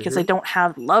wine because they don't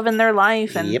have love in their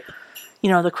life, and you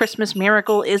know, the Christmas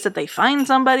miracle is that they find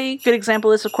somebody. Good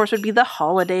example of this, of course, would be The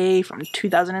Holiday from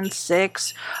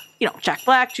 2006. You know, Jack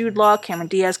Black, Jude Law, Cameron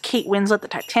Diaz, Kate Winslet, the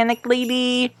Titanic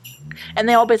lady. And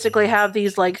they all basically have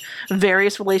these, like,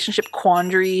 various relationship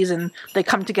quandaries, and they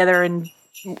come together in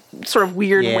sort of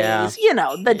weird ways. You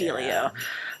know, the dealio.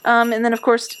 And then, of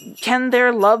course, can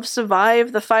their love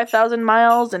survive the 5,000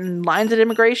 miles and lines at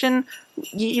immigration?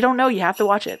 You don't know. You have to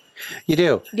watch it. You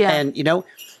do. Yeah. And, you know,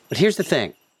 but here's the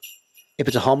thing. If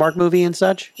it's a Hallmark movie and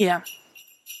such,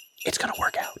 it's going to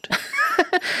work out.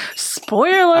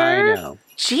 Spoiler. I know.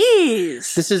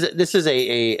 Jeez. This is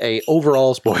a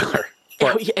overall spoiler.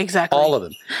 For exactly. All of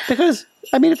them. Because,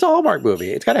 I mean, it's a Hallmark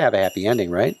movie. It's got to have a happy ending,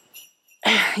 right?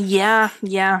 Yeah,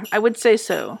 I would say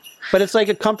so. But it's like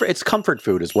it's comfort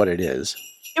food is what it is.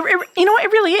 You know,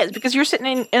 it really is, because you're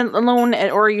sitting alone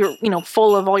or you're, you know,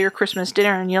 full of all your Christmas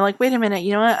dinner, and you're like, wait a minute,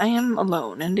 you know what? I am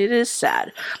alone and it is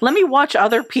sad. Let me watch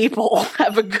other people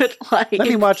have a good life. Let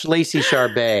me watch Lacey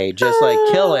Charbet just like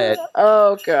kill it.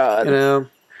 Oh, God. You know?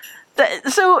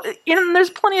 So, you know, there's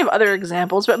plenty of other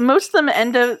examples, but most of them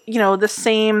end up, you know, the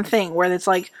same thing where it's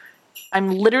like, I'm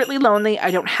literally lonely.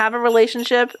 I don't have a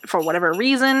relationship for whatever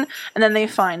reason. And then they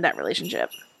find that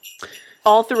relationship.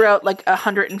 All throughout like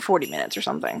 140 minutes or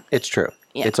something. It's true.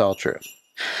 Yeah. It's all true.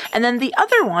 And then the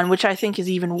other one, which I think is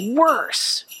even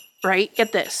worse, right?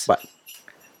 Get this. What?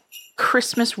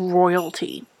 Christmas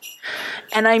royalty.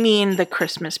 And I mean the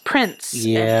Christmas Prince,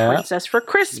 yeah, and Princess for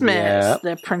Christmas, yeah,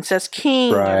 the Princess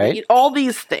King, right, all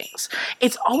these things.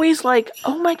 It's always like,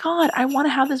 oh my God, I want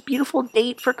to have this beautiful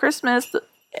date for Christmas,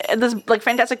 this like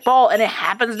fantastic ball, and it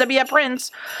happens to be a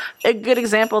prince. A good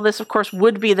example of this, of course,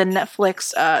 would be the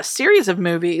Netflix series of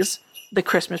movies, The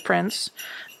Christmas Prince,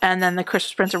 and then The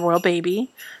Christmas Prince, A Royal Baby,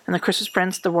 and The Christmas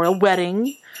Prince, The Royal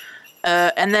Wedding.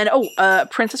 And then,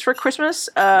 Princess for Christmas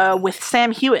with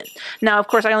Sam Heughan. Now, of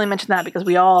course, I only mentioned that because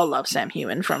we all love Sam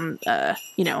Heughan from,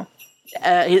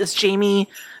 it's Jamie,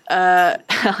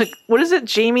 what is it?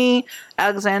 Jamie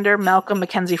Alexander Malcolm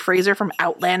Mackenzie Fraser from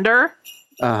Outlander.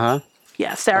 Uh-huh.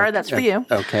 Yeah, Sarah, okay, that's for you.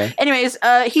 Okay. Anyways,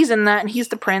 he's in that, and he's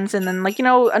the prince, and then, like, you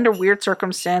know, under weird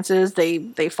circumstances,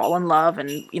 they fall in love, and,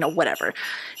 you know, whatever.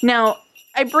 Now,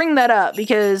 I bring that up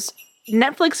because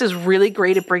Netflix is really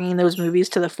great at bringing those movies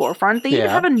to the forefront. They even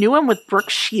have a new one with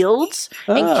Brooke Shields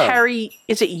and Carrie,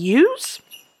 is it Hughes?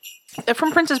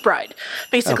 From Princess Bride,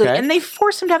 basically. Okay. And they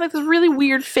force him to have like this really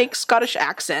weird fake Scottish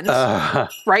accent,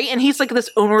 right? And he's like this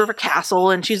owner of a castle,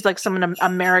 and she's like some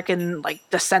American like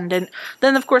descendant.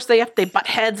 Then, of course, they butt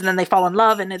heads, and then they fall in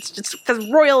love, and it's just because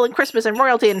royal and Christmas and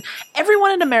royalty, and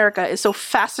everyone in America is so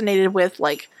fascinated with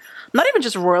like, not even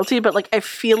just royalty, but like I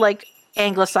feel like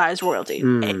anglicized royalty.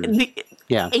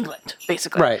 England,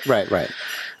 basically. Right.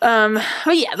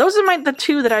 But yeah, those are the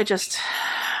two that I just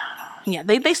Yeah,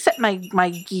 they set my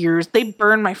gears. They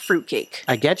burn my fruitcake.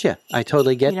 I get you. I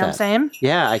totally get that. You know what I'm saying?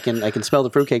 Yeah, I can smell the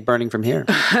fruitcake burning from here.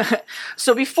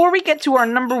 So before we get to our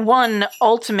number one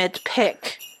ultimate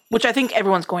pick, which I think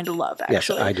everyone's going to love,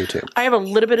 actually. Yes, I do too. I have a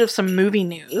little bit of some movie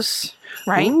news,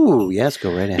 right? Ooh, yes,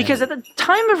 go right ahead. Because at the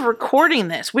time of recording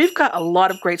this, we've got a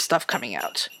lot of great stuff coming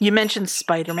out. You mentioned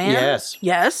Spider-Man. Yes.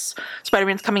 Yes.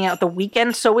 Spider-Man's coming out the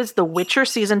weekend. So is The Witcher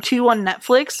Season 2 on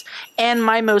Netflix. And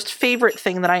my most favorite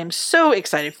thing that I am so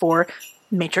excited for,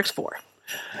 Matrix 4.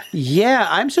 Yeah,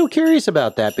 I'm so curious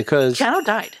about that because... Keanu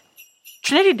died.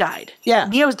 Trinity died. Yeah.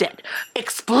 Neo's dead.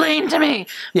 Explain to me.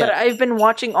 Yeah. But I've been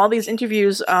watching all these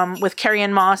interviews with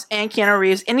Carrie-Anne Moss and Keanu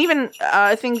Reeves, and even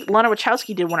I think Lana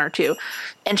Wachowski did one or two.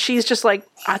 And she's just like,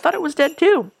 I thought it was dead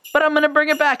too, but I'm going to bring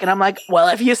it back. And I'm like, well,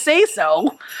 if you say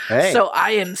so. Hey. So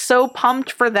I am so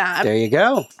pumped for that. There you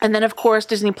go. And then, of course,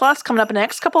 Disney Plus coming up in the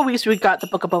next couple of weeks. We've got the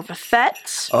Book of Boba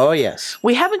Fett. Oh, yes.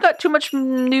 We haven't got too much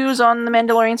news on The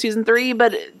Mandalorian Season 3,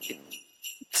 but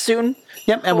soon.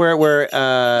 Yep, and we're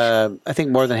I think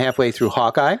more than halfway through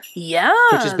Hawkeye. Yeah,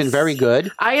 which has been very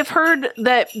good. I have heard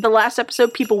that the last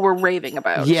episode people were raving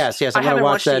about. Yes, I'm going to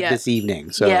watch that this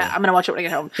evening. So yeah, I'm going to watch it when I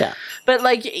get home. Yeah, but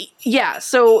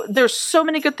so there's so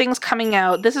many good things coming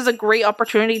out. This is a great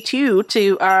opportunity too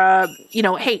to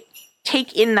hey,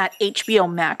 take in that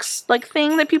HBO Max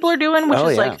thing that people are doing, which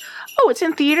is it's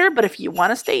in theater, but if you want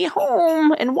to stay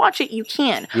home and watch it, you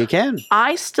can. You can.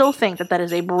 I still think that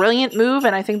is a brilliant move,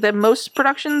 and I think that most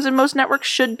productions and most networks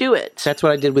should do it. That's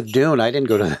what I did with Dune. I didn't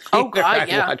go to the theater. Oh, God,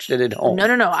 I watched it at home.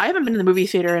 No. I haven't been to the movie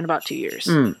theater in about 2 years.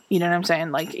 You know what I'm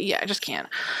saying? I just can't.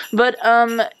 But,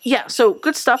 so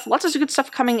good stuff. Lots of good stuff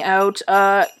coming out.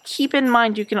 Keep in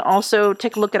mind, you can also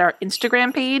take a look at our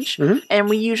Instagram page, and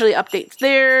we usually update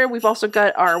there. We've also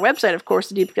got our website, of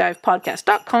course,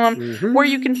 thedeepdivepodcast.com, where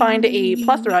you can find a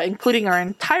plethora, including our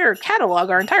entire catalog,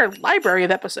 our entire library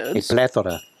of episodes. A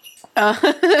plethora.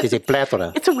 It's a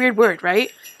plethora. It's a weird word, right?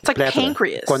 It's like plethora.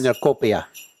 pancreas. Cornucopia.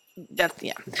 That's,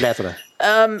 yeah. Plethora.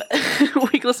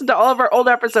 We can listen to all of our old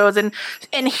episodes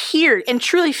and hear and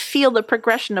truly feel the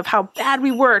progression of how bad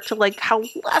we were to how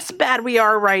less bad we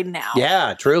are right now.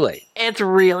 Yeah, truly. It's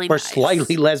really We're nice.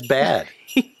 slightly less bad.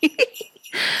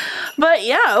 But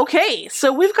yeah, okay.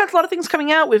 So we've got a lot of things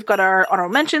coming out. We've got our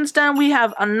honorable mentions done. We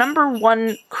have a number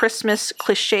one Christmas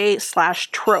cliche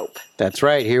 / trope. That's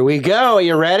right. Here we go. Are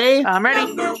you ready? I'm ready.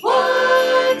 Number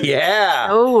one. Yeah.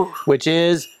 Oh. Which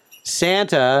is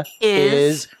Santa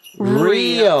is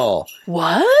real.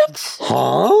 What?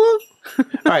 Huh? All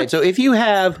right. So if you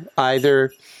have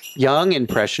either young,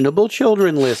 impressionable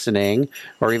children listening,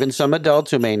 or even some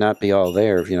adults who may not be all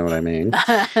there, if you know what I mean,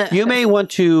 you may want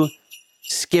to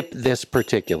skip this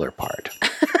particular part.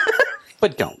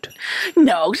 But don't.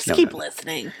 No, just keep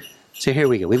listening. So here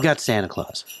we go. We've got Santa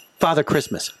Claus, Father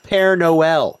Christmas, Père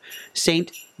Noël,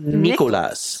 Saint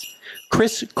Nicholas,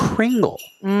 Kris Kringle.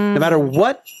 No matter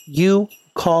what you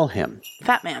call him.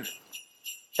 Fat man.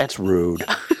 That's rude.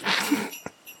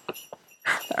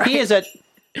 He is at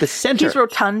the center. He's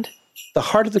rotund. The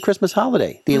heart of the Christmas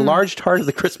holiday. The enlarged heart of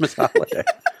the Christmas holiday.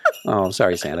 Oh, I'm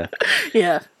sorry, Santa.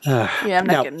 Yeah. I'm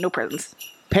not getting no presents.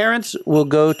 Parents will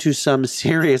go to some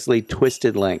seriously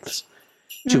twisted lengths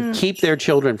to keep their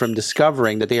children from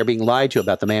discovering that they are being lied to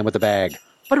about the man with the bag.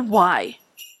 But why?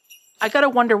 I gotta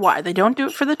wonder why. They don't do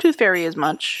it for the Tooth Fairy as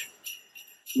much.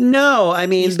 No, I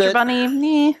mean... Easter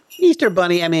Bunny? Easter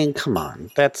Bunny, I mean, come on.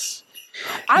 That's...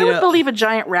 I would believe a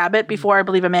giant rabbit before I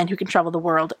believe a man who can travel the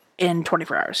world in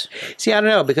 24 hours. See, I don't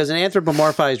know, because an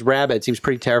anthropomorphized rabbit seems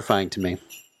pretty terrifying to me.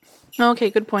 Okay,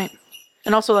 good point.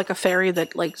 And also a fairy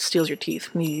that steals your teeth.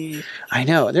 I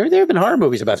know. There have been horror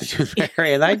movies about the Tooth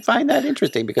Fairy, and I find that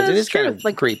interesting because it is kind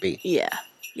of creepy. Yeah.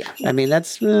 I mean,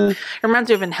 that's... It reminds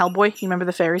me of in Hellboy. You remember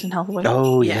the fairies in Hellboy?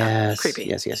 Oh, yeah, yes. Creepy.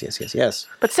 Yes.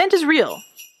 But Santa's real.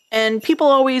 And people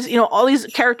always, all these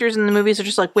characters in the movies are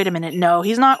just like, wait a minute, no,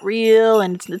 he's not real,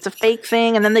 and it's a fake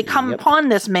thing. And then they come upon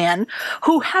this man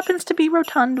who happens to be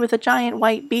rotund with a giant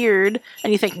white beard.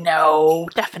 And you think, no,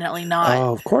 definitely not.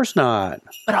 Oh, of course not.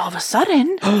 But all of a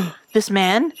sudden, this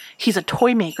man, he's a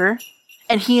toy maker,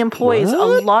 and he employs a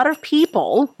lot of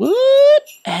people. What?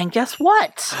 And guess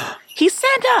what? He's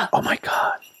Santa. Oh, my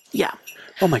God. Yeah.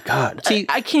 Oh, my God. See,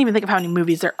 I can't even think of how many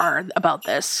movies there are about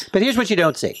this. But here's what you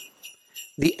don't see.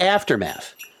 The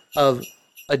aftermath of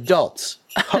adults,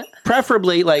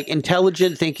 preferably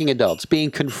intelligent thinking adults,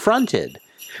 being confronted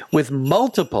with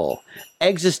multiple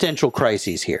existential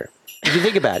crises here. If you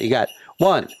think about it, you got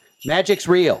 1, magic's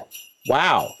real.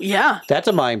 Wow. Yeah. That's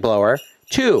a mind blower.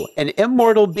 2, an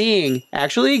immortal being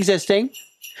actually existing.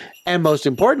 And most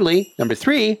importantly, number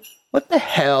 3, What the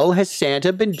hell has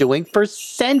Santa been doing for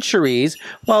centuries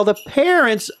while the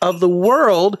parents of the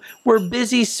world were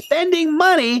busy spending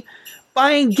money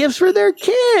buying gifts for their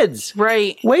kids?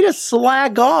 Right. Way to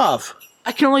slag off.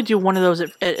 I can only do one of those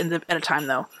at a time,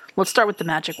 though. Let's start with the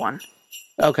magic one.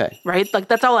 Okay. Right? Like,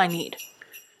 that's all I need.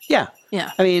 Yeah.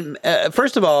 Yeah. I mean,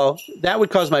 first of all, that would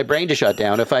cause my brain to shut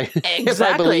down if I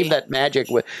believed that magic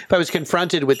if I was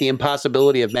confronted with the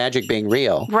impossibility of magic being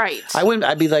real. Right.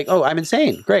 I'd be like, oh, I'm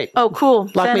insane. Great. Oh,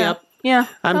 cool. Lock Santa. me up. Yeah.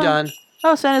 I'm done.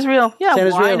 Oh, Santa's real. Yeah,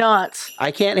 Santa's why real. not?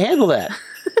 I can't handle that.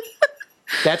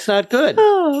 That's not good.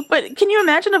 Oh, but can you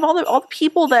imagine of all the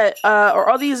people that, or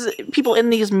all these people in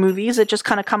these movies that just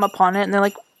kind of come upon it and they're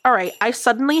like, all right, I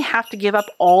suddenly have to give up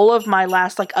all of my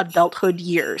last like adulthood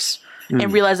years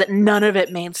and realize that none of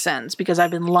it made sense because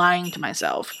I've been lying to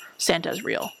myself. Santa's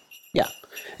real. Yeah,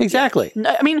 exactly.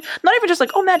 I mean, not even just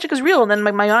like, oh, magic is real, and then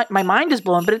my mind is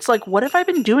blown, but it's like, what have I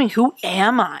been doing? Who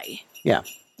am I? Yeah.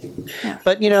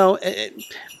 But, you know,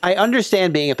 I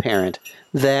understand being a parent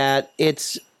that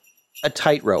it's a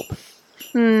tightrope.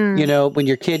 You know, when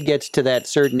your kid gets to that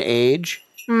certain age,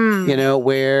 you know,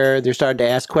 where they're starting to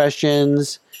ask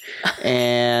questions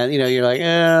and, you know, you're like,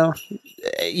 oh,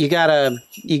 you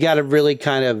gotta really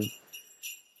kind of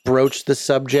broach the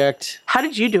subject. How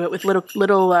did you do it with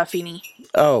little Feeny?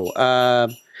 Oh,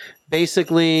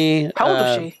 basically. How old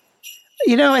was she?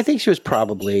 You know, I think she was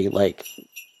probably like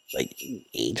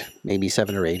 8, maybe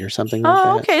 7 or 8 or something like that.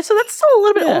 Oh, okay. So that's still a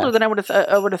little bit older than I would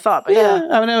have thought. But yeah.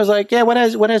 I mean, I was like, yeah, what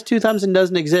has 2 thumbs and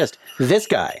doesn't exist? This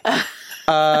guy.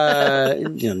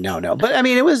 No. But I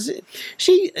mean, it was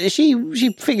she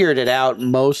figured it out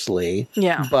mostly.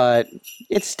 Yeah. But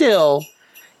it's still,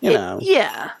 you know.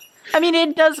 Yeah. I mean,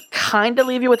 it does kind of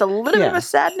leave you with a little bit of a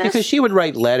sadness. Because she would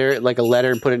write a letter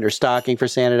and put it in her stocking for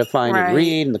Santa to find and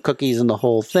read, and the cookies and the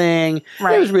whole thing.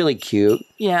 Right. It was really cute.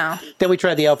 Yeah. Then we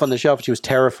tried the Elf on the Shelf, and she was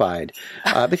terrified.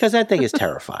 Because that thing is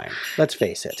terrifying. Let's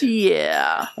face it.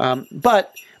 Yeah.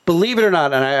 But believe it or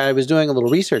not, and I was doing a little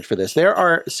research for this, there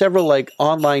are several like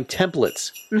online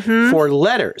templates for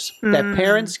letters that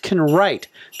parents can write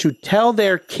to tell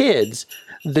their kids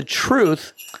the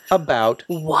truth about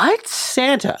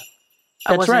Santa.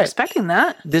 I wasn't expecting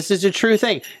that. This is a true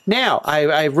thing. Now,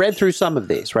 I've read through some of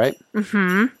these, right?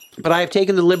 But I have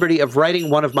taken the liberty of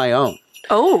writing one of my own.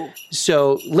 Oh.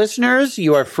 So, listeners,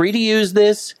 you are free to use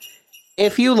this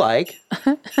if you like.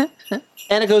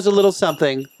 And it goes a little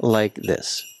something like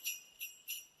this.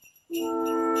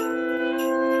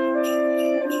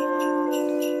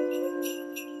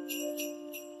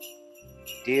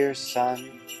 Dear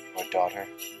son or daughter,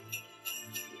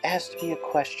 you asked me a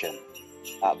question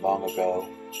not long ago,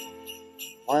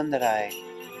 one that I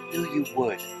knew you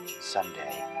would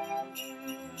someday.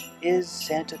 Is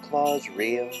Santa Claus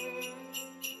real?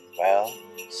 Well,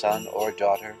 son or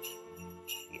daughter,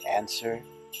 the answer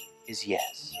is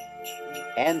yes.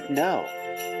 And no.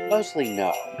 Mostly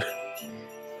no.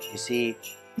 You see,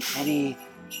 many,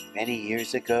 many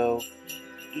years ago,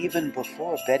 even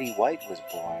before Betty White was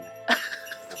born,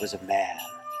 there was a man,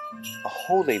 a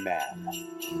holy man.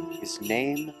 His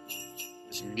name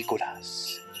was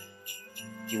Nicholas.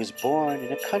 He was born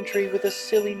in a country with a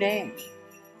silly name,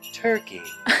 Turkey.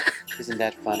 Isn't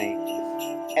that funny?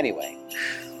 Anyway,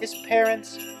 his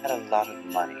parents had a lot of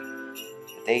money,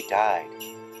 but they died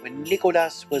when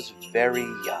Nicholas was very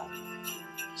young.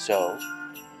 So,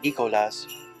 Nicholas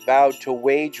vowed to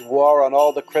wage war on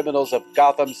all the criminals of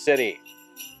Gotham City.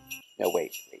 No,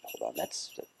 wait, hold on.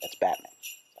 That's Batman.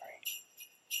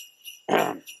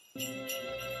 Sorry.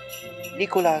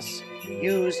 Nicholas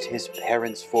used his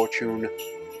parents' fortune,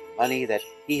 money that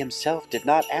he himself did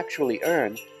not actually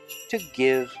earn, to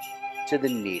give to the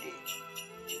needy.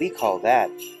 We call that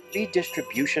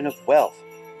redistribution of wealth,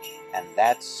 and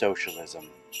that's socialism.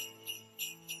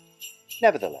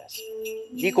 Nevertheless,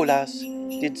 Nicholas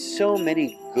did so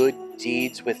many good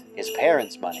deeds with his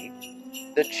parents' money,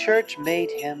 the church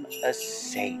made him a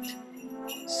saint.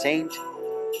 Saint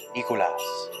Nicholas.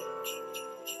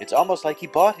 It's almost like he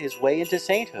bought his way into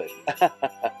sainthood.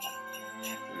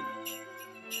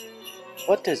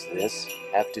 What does this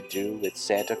have to do with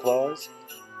Santa Claus?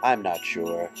 I'm not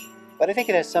sure, but I think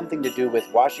it has something to do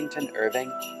with Washington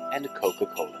Irving and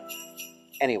Coca-Cola.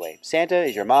 Anyway, Santa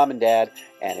is your mom and dad,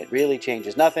 and it really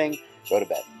changes nothing. Go to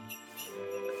bed.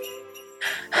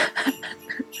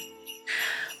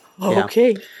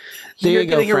 Okay. There You're you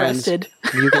go, getting friends. arrested.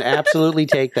 You can absolutely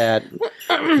take that. You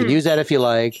can use that if you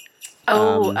like.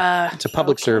 It's a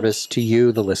public service to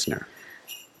you, the listener.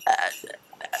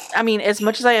 I mean, as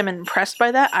much as I am impressed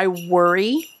by that, I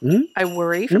worry. I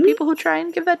worry for people who try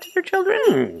and give that to their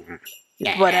children.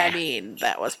 But I mean,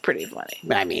 that was pretty funny.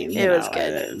 I mean, it was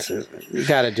good. You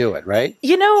got to do it, right?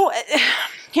 You know,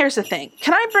 here's the thing.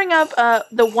 Can I bring up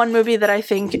the one movie that I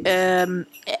think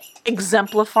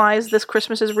exemplifies this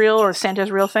Christmas is real or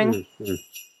Santa's real thing? Mm-hmm.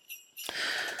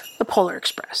 The Polar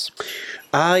Express.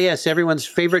 Ah, yes, everyone's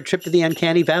favorite trip to the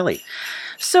Uncanny Valley.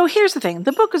 So here's the thing.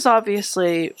 The book is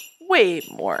obviously way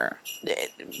more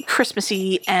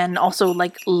Christmassy and also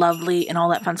like lovely and all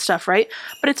that fun stuff, right?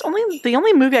 But it's the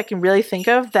only movie I can really think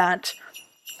of that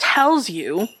tells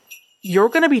you you're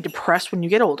going to be depressed when you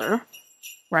get older,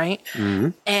 right? Mm-hmm.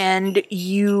 And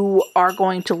you are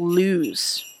going to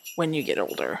lose when you get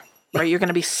older, right? You're going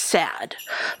to be sad.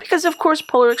 Because, of course,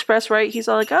 Polar Express, right? He's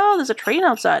all like, oh, there's a train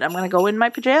outside. I'm going to go in my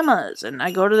pajamas. And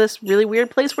I go to this really weird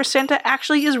place where Santa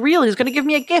actually is real. He's going to give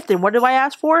me a gift. And what do I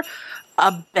ask for?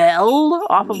 A bell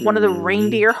off of one of the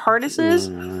reindeer harnesses.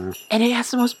 And it has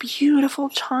the most beautiful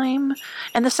chime.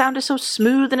 And the sound is so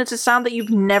smooth. And it's a sound that you've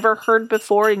never heard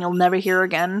before and you'll never hear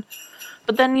again.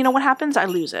 But then, you know what happens? I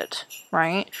lose it,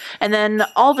 right? And then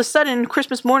all of a sudden,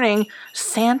 Christmas morning,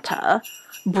 Santa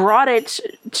brought it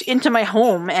into my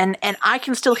home and I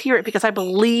can still hear it because I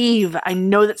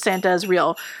know that Santa is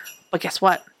real. But guess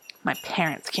what? My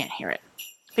parents can't hear it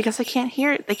because they can't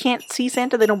hear it. They can't see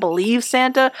Santa. They don't believe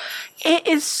Santa. It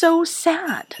is so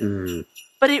sad.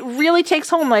 But it really takes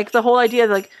home like the whole idea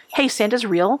of like, hey, Santa's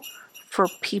real for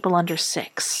people under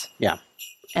 6. Yeah.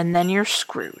 And then you're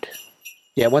screwed.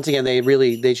 Yeah, once again,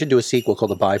 they should do a sequel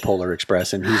called The Bipolar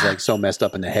Express, and he's like so messed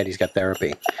up in the head, he's got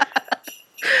therapy.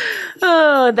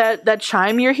 Oh, that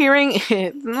chime you're hearing,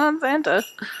 it's not Santa.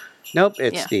 Nope,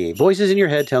 it's the voices in your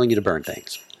head telling you to burn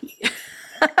things.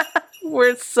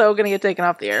 We're so going to get taken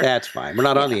off the air. That's fine. We're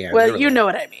not on the air. Well, you know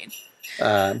what I mean.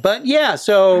 But yeah,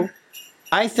 so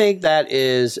I think that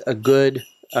is a good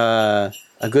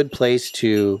place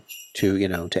to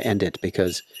end it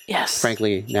because, yes,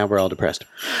 frankly, now we're all depressed.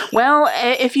 Well,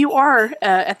 if you are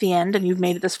at the end and you've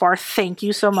made it this far, thank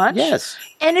you so much. Yes.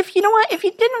 And if you know what, if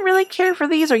you didn't really care for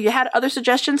these or you had other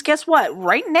suggestions, guess what?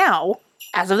 Right now,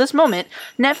 as of this moment,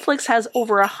 Netflix has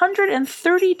over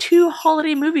 132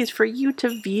 holiday movies for you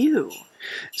to view.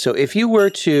 So if you were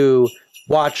to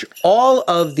watch all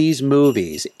of these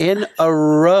movies in a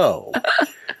row,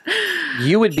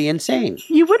 you would be insane.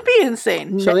 You would be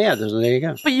insane. So yeah, there you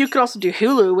go. But you could also do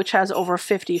Hulu, which has over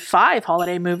 55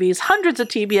 holiday movies, hundreds of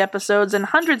TV episodes, and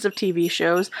hundreds of TV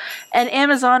shows. And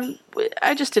Amazon,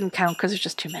 I just didn't count because there's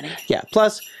just too many. Yeah.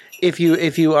 Plus, if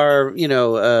you are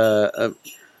a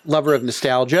lover of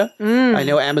nostalgia, I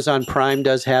know Amazon Prime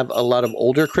does have a lot of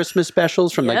older Christmas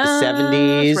specials from like the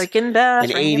 70s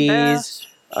and 80s.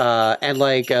 And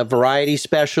like variety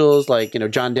specials like,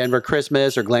 John Denver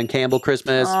Christmas or Glenn Campbell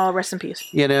Christmas. Oh, rest in peace.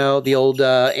 The old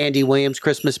Andy Williams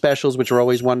Christmas specials, which are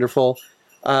always wonderful.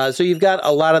 So you've got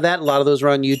a lot of that. A lot of those are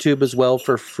on YouTube as well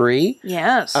for free.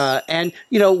 Yes. And,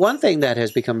 one thing that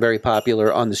has become very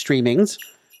popular on the streamings,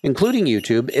 including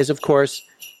YouTube, is, of course,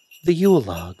 the Yule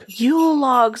log. Yule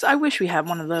logs. I wish we had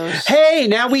one of those. Hey,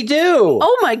 now we do.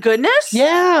 Oh my goodness.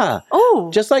 Yeah. Oh.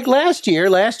 Just like last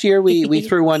year. Last year we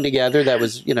threw one together that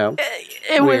was,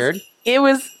 weird. It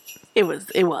was.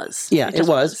 Yeah, it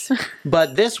was.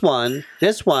 But this one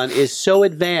is so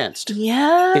advanced.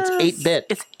 Yeah. It's 8-bit.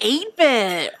 It's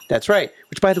 8-bit. That's right.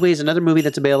 Which, by the way, is another movie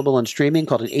that's available on streaming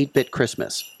called An 8-Bit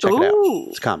Christmas. Check it out.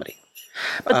 It's a comedy.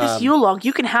 But this Yule log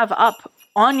you can have up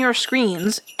on your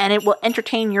screens, and it will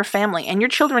entertain your family and your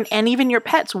children and even your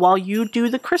pets while you do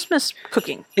the Christmas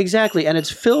cooking. Exactly, and it's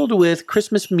filled with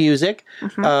Christmas music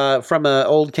from an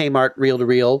old Kmart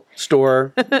reel-to-reel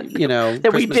store, that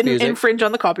Christmas we didn't music. Infringe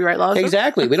on the copyright laws.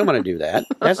 Exactly, we don't want to do that.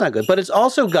 That's not good. But it's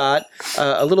also got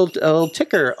a little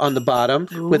ticker on the bottom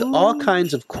with all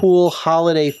kinds of cool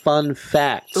holiday fun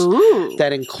facts that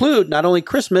include not only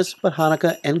Christmas, but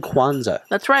Hanukkah and Kwanzaa.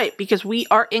 That's right, because we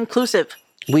are inclusive.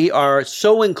 We are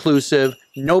so inclusive,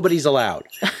 nobody's allowed.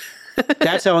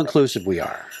 That's how inclusive we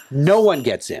are. No one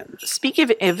gets in.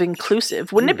 Speaking of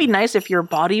inclusive, wouldn't it be nice if your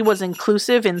body was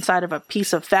inclusive inside of a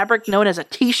piece of fabric known as a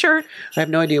t-shirt? I have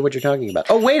no idea what you're talking about.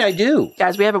 Oh, wait, I do.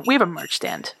 Guys, we have a merch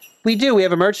stand. We do. We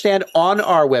have a merch stand on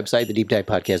our website,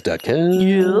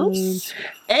 thedeepdivepodcast.com. Yes.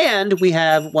 And we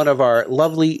have one of our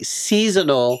lovely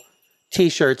seasonal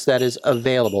T-shirts that is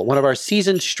available. One of our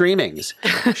season streamings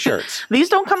shirts. These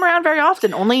don't come around very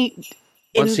often. Only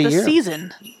in the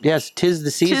season. Yes, 'tis the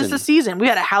season. 'Tis the season. We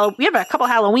have a couple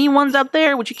Halloween ones out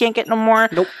there, which you can't get no more.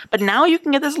 Nope. But now you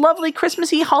can get this lovely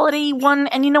Christmassy holiday one.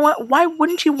 And you know what? Why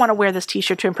wouldn't you want to wear this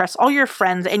T-shirt to impress all your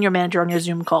friends and your manager on your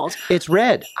Zoom calls? It's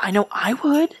red. I know I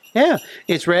would. Yeah,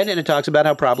 it's red, and it talks about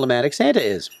how problematic Santa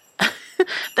is.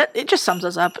 That it just sums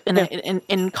us up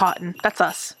in cotton. That's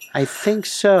us. I think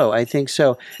so.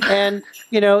 And,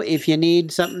 if you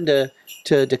need something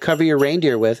to cover your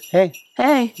reindeer with, hey,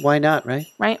 why not, right?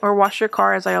 Right? Or wash your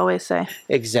car, as I always say.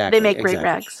 Exactly. They make great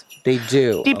rags. They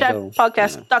do.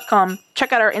 DeepDivePodcast.com.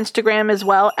 Check out our Instagram as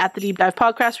well, at the Deep Dive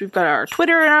Podcast. We've got our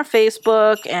Twitter and our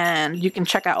Facebook, and you can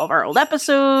check out all of our old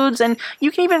episodes, and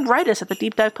you can even write us at the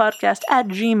Deep Dive Podcast at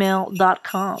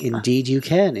gmail.com. Indeed you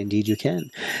can.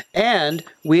 And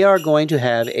we are going to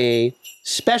have a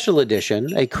special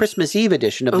edition, a Christmas Eve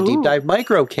edition of the Deep Dive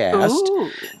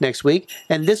Microcast next week.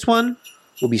 And this one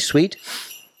will be sweet,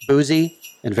 boozy,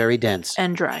 and very dense.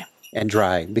 And dry.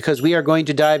 Because we are going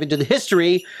to dive into the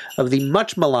history of the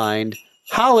much maligned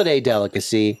holiday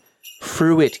delicacy,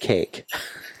 fruit cake.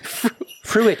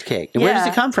 Fruit cake. Now, where does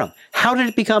it come from? How did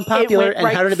it become popular, and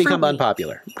how did it become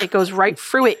unpopular? It goes right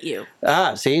through at you.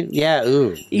 See? Yeah,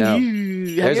 ooh. No.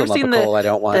 There's a lump of coal I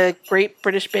don't want. The Great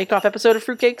British Bake Off episode of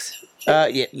fruitcakes?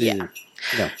 Yeah.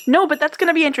 No, but that's going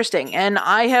to be interesting. And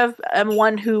I am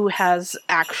one who has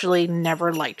actually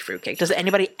never liked fruitcake. Does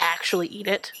anybody actually eat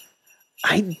it?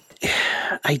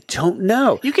 I don't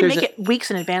know. You can make it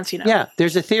weeks in advance, Yeah,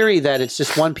 there's a theory that it's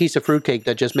just one piece of fruitcake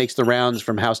that just makes the rounds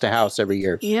from house to house every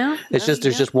year. Yeah. There's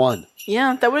just one.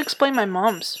 Yeah, that would explain my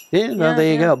mom's. Yeah, well,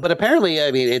 there you go. But apparently,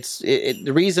 I mean,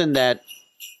 the reason that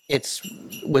it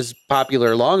was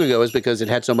popular long ago is because it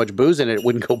had so much booze in it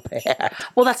wouldn't go bad.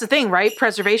 Well, that's the thing, right?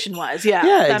 Preservation-wise, yeah,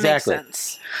 that exactly. makes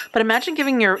sense. But imagine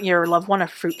giving your loved one a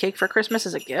fruitcake for Christmas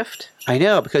as a gift. I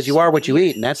know, because you are what you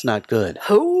eat, and that's not good.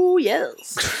 Oh,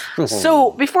 yes.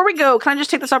 So before we go, can I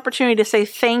just take this opportunity to say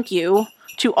thank you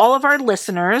to all of our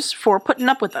listeners for putting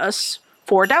up with us,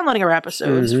 for downloading our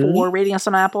episodes, for rating us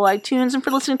on Apple iTunes, and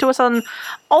for listening to us on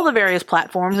all the various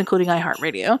platforms, including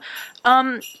iHeartRadio.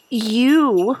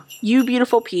 You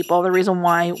beautiful people are the reason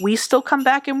why we still come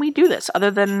back and we do this,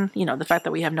 other than, the fact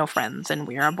that we have no friends and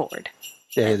we are bored.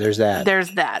 Yeah, there's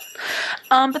that.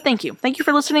 But thank you. Thank you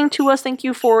for listening to us. Thank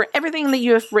you for everything that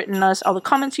you have written us, all the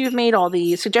comments you've made, all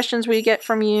the suggestions we get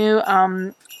from you.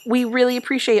 We really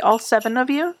appreciate all 7 of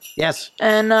you. Yes.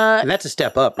 And that's a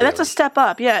step up. Really. That's a step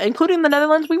up, yeah. Including the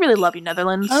Netherlands. We really love you,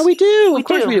 Netherlands. Oh, we do. Of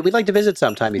course we do. We'd like to visit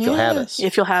sometime if you'll have us.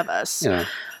 If you'll have us.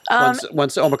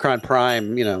 Once Omicron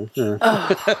Prime,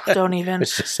 don't even. It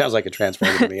just sounds like a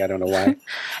transformer to me. I don't know why.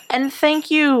 And thank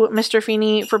you, Mr.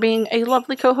 Feeney, for being a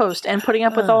lovely co-host and putting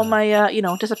up with all my,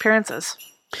 disappearances.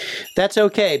 That's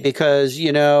okay, because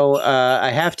I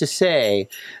have to say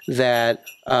that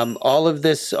all of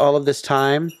this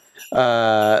time,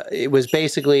 it was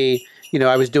basically,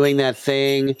 I was doing that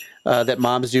thing that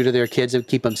moms do to their kids and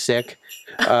keep them sick.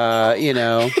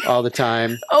 All the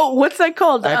time. Oh, what's that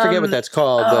called? I forget what that's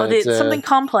called. But it's something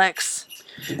complex.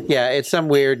 Yeah, it's some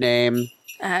weird name.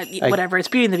 Whatever. It's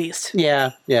Beauty and the Beast.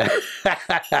 Yeah.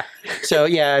 So,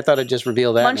 I thought I'd just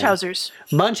reveal that.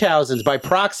 Munchausen's by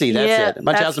proxy. That's it.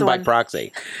 Munchausen by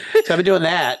proxy. So I've been doing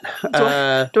that.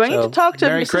 Do I need to talk to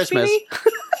Merry Mrs. Christmas. Feeney?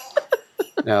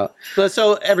 No.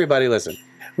 So everybody listen.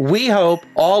 We hope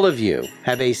all of you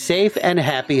have a safe and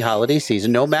happy holiday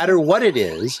season, no matter what it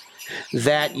is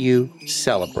that you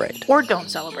celebrate. Or don't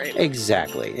celebrate.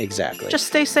 Exactly. Just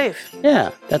stay safe.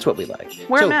 Yeah, that's what we like.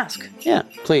 Wear a mask. Yeah,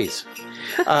 please.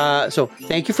 So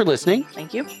thank you for listening.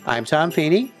 Thank you. I'm Tom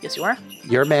Feeney. Yes, you are.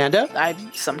 You're Manda.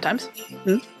 Sometimes.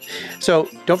 So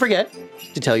don't forget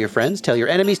to tell your friends, tell your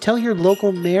enemies, tell your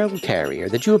local mail carrier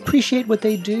that you appreciate what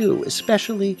they do,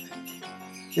 especially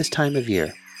this time of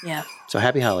year. Yeah. So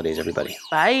happy holidays, everybody.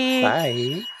 Bye.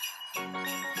 Bye.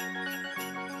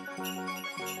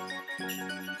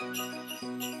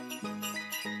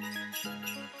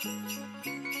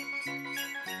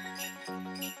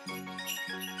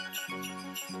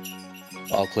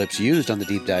 All clips used on the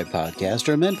Deep Dive podcast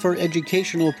are meant for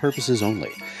educational purposes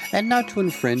only, and not to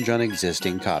infringe on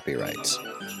existing copyrights.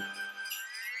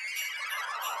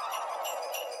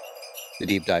 The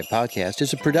Deep Dive podcast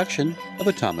is a production of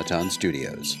Automaton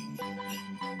Studios.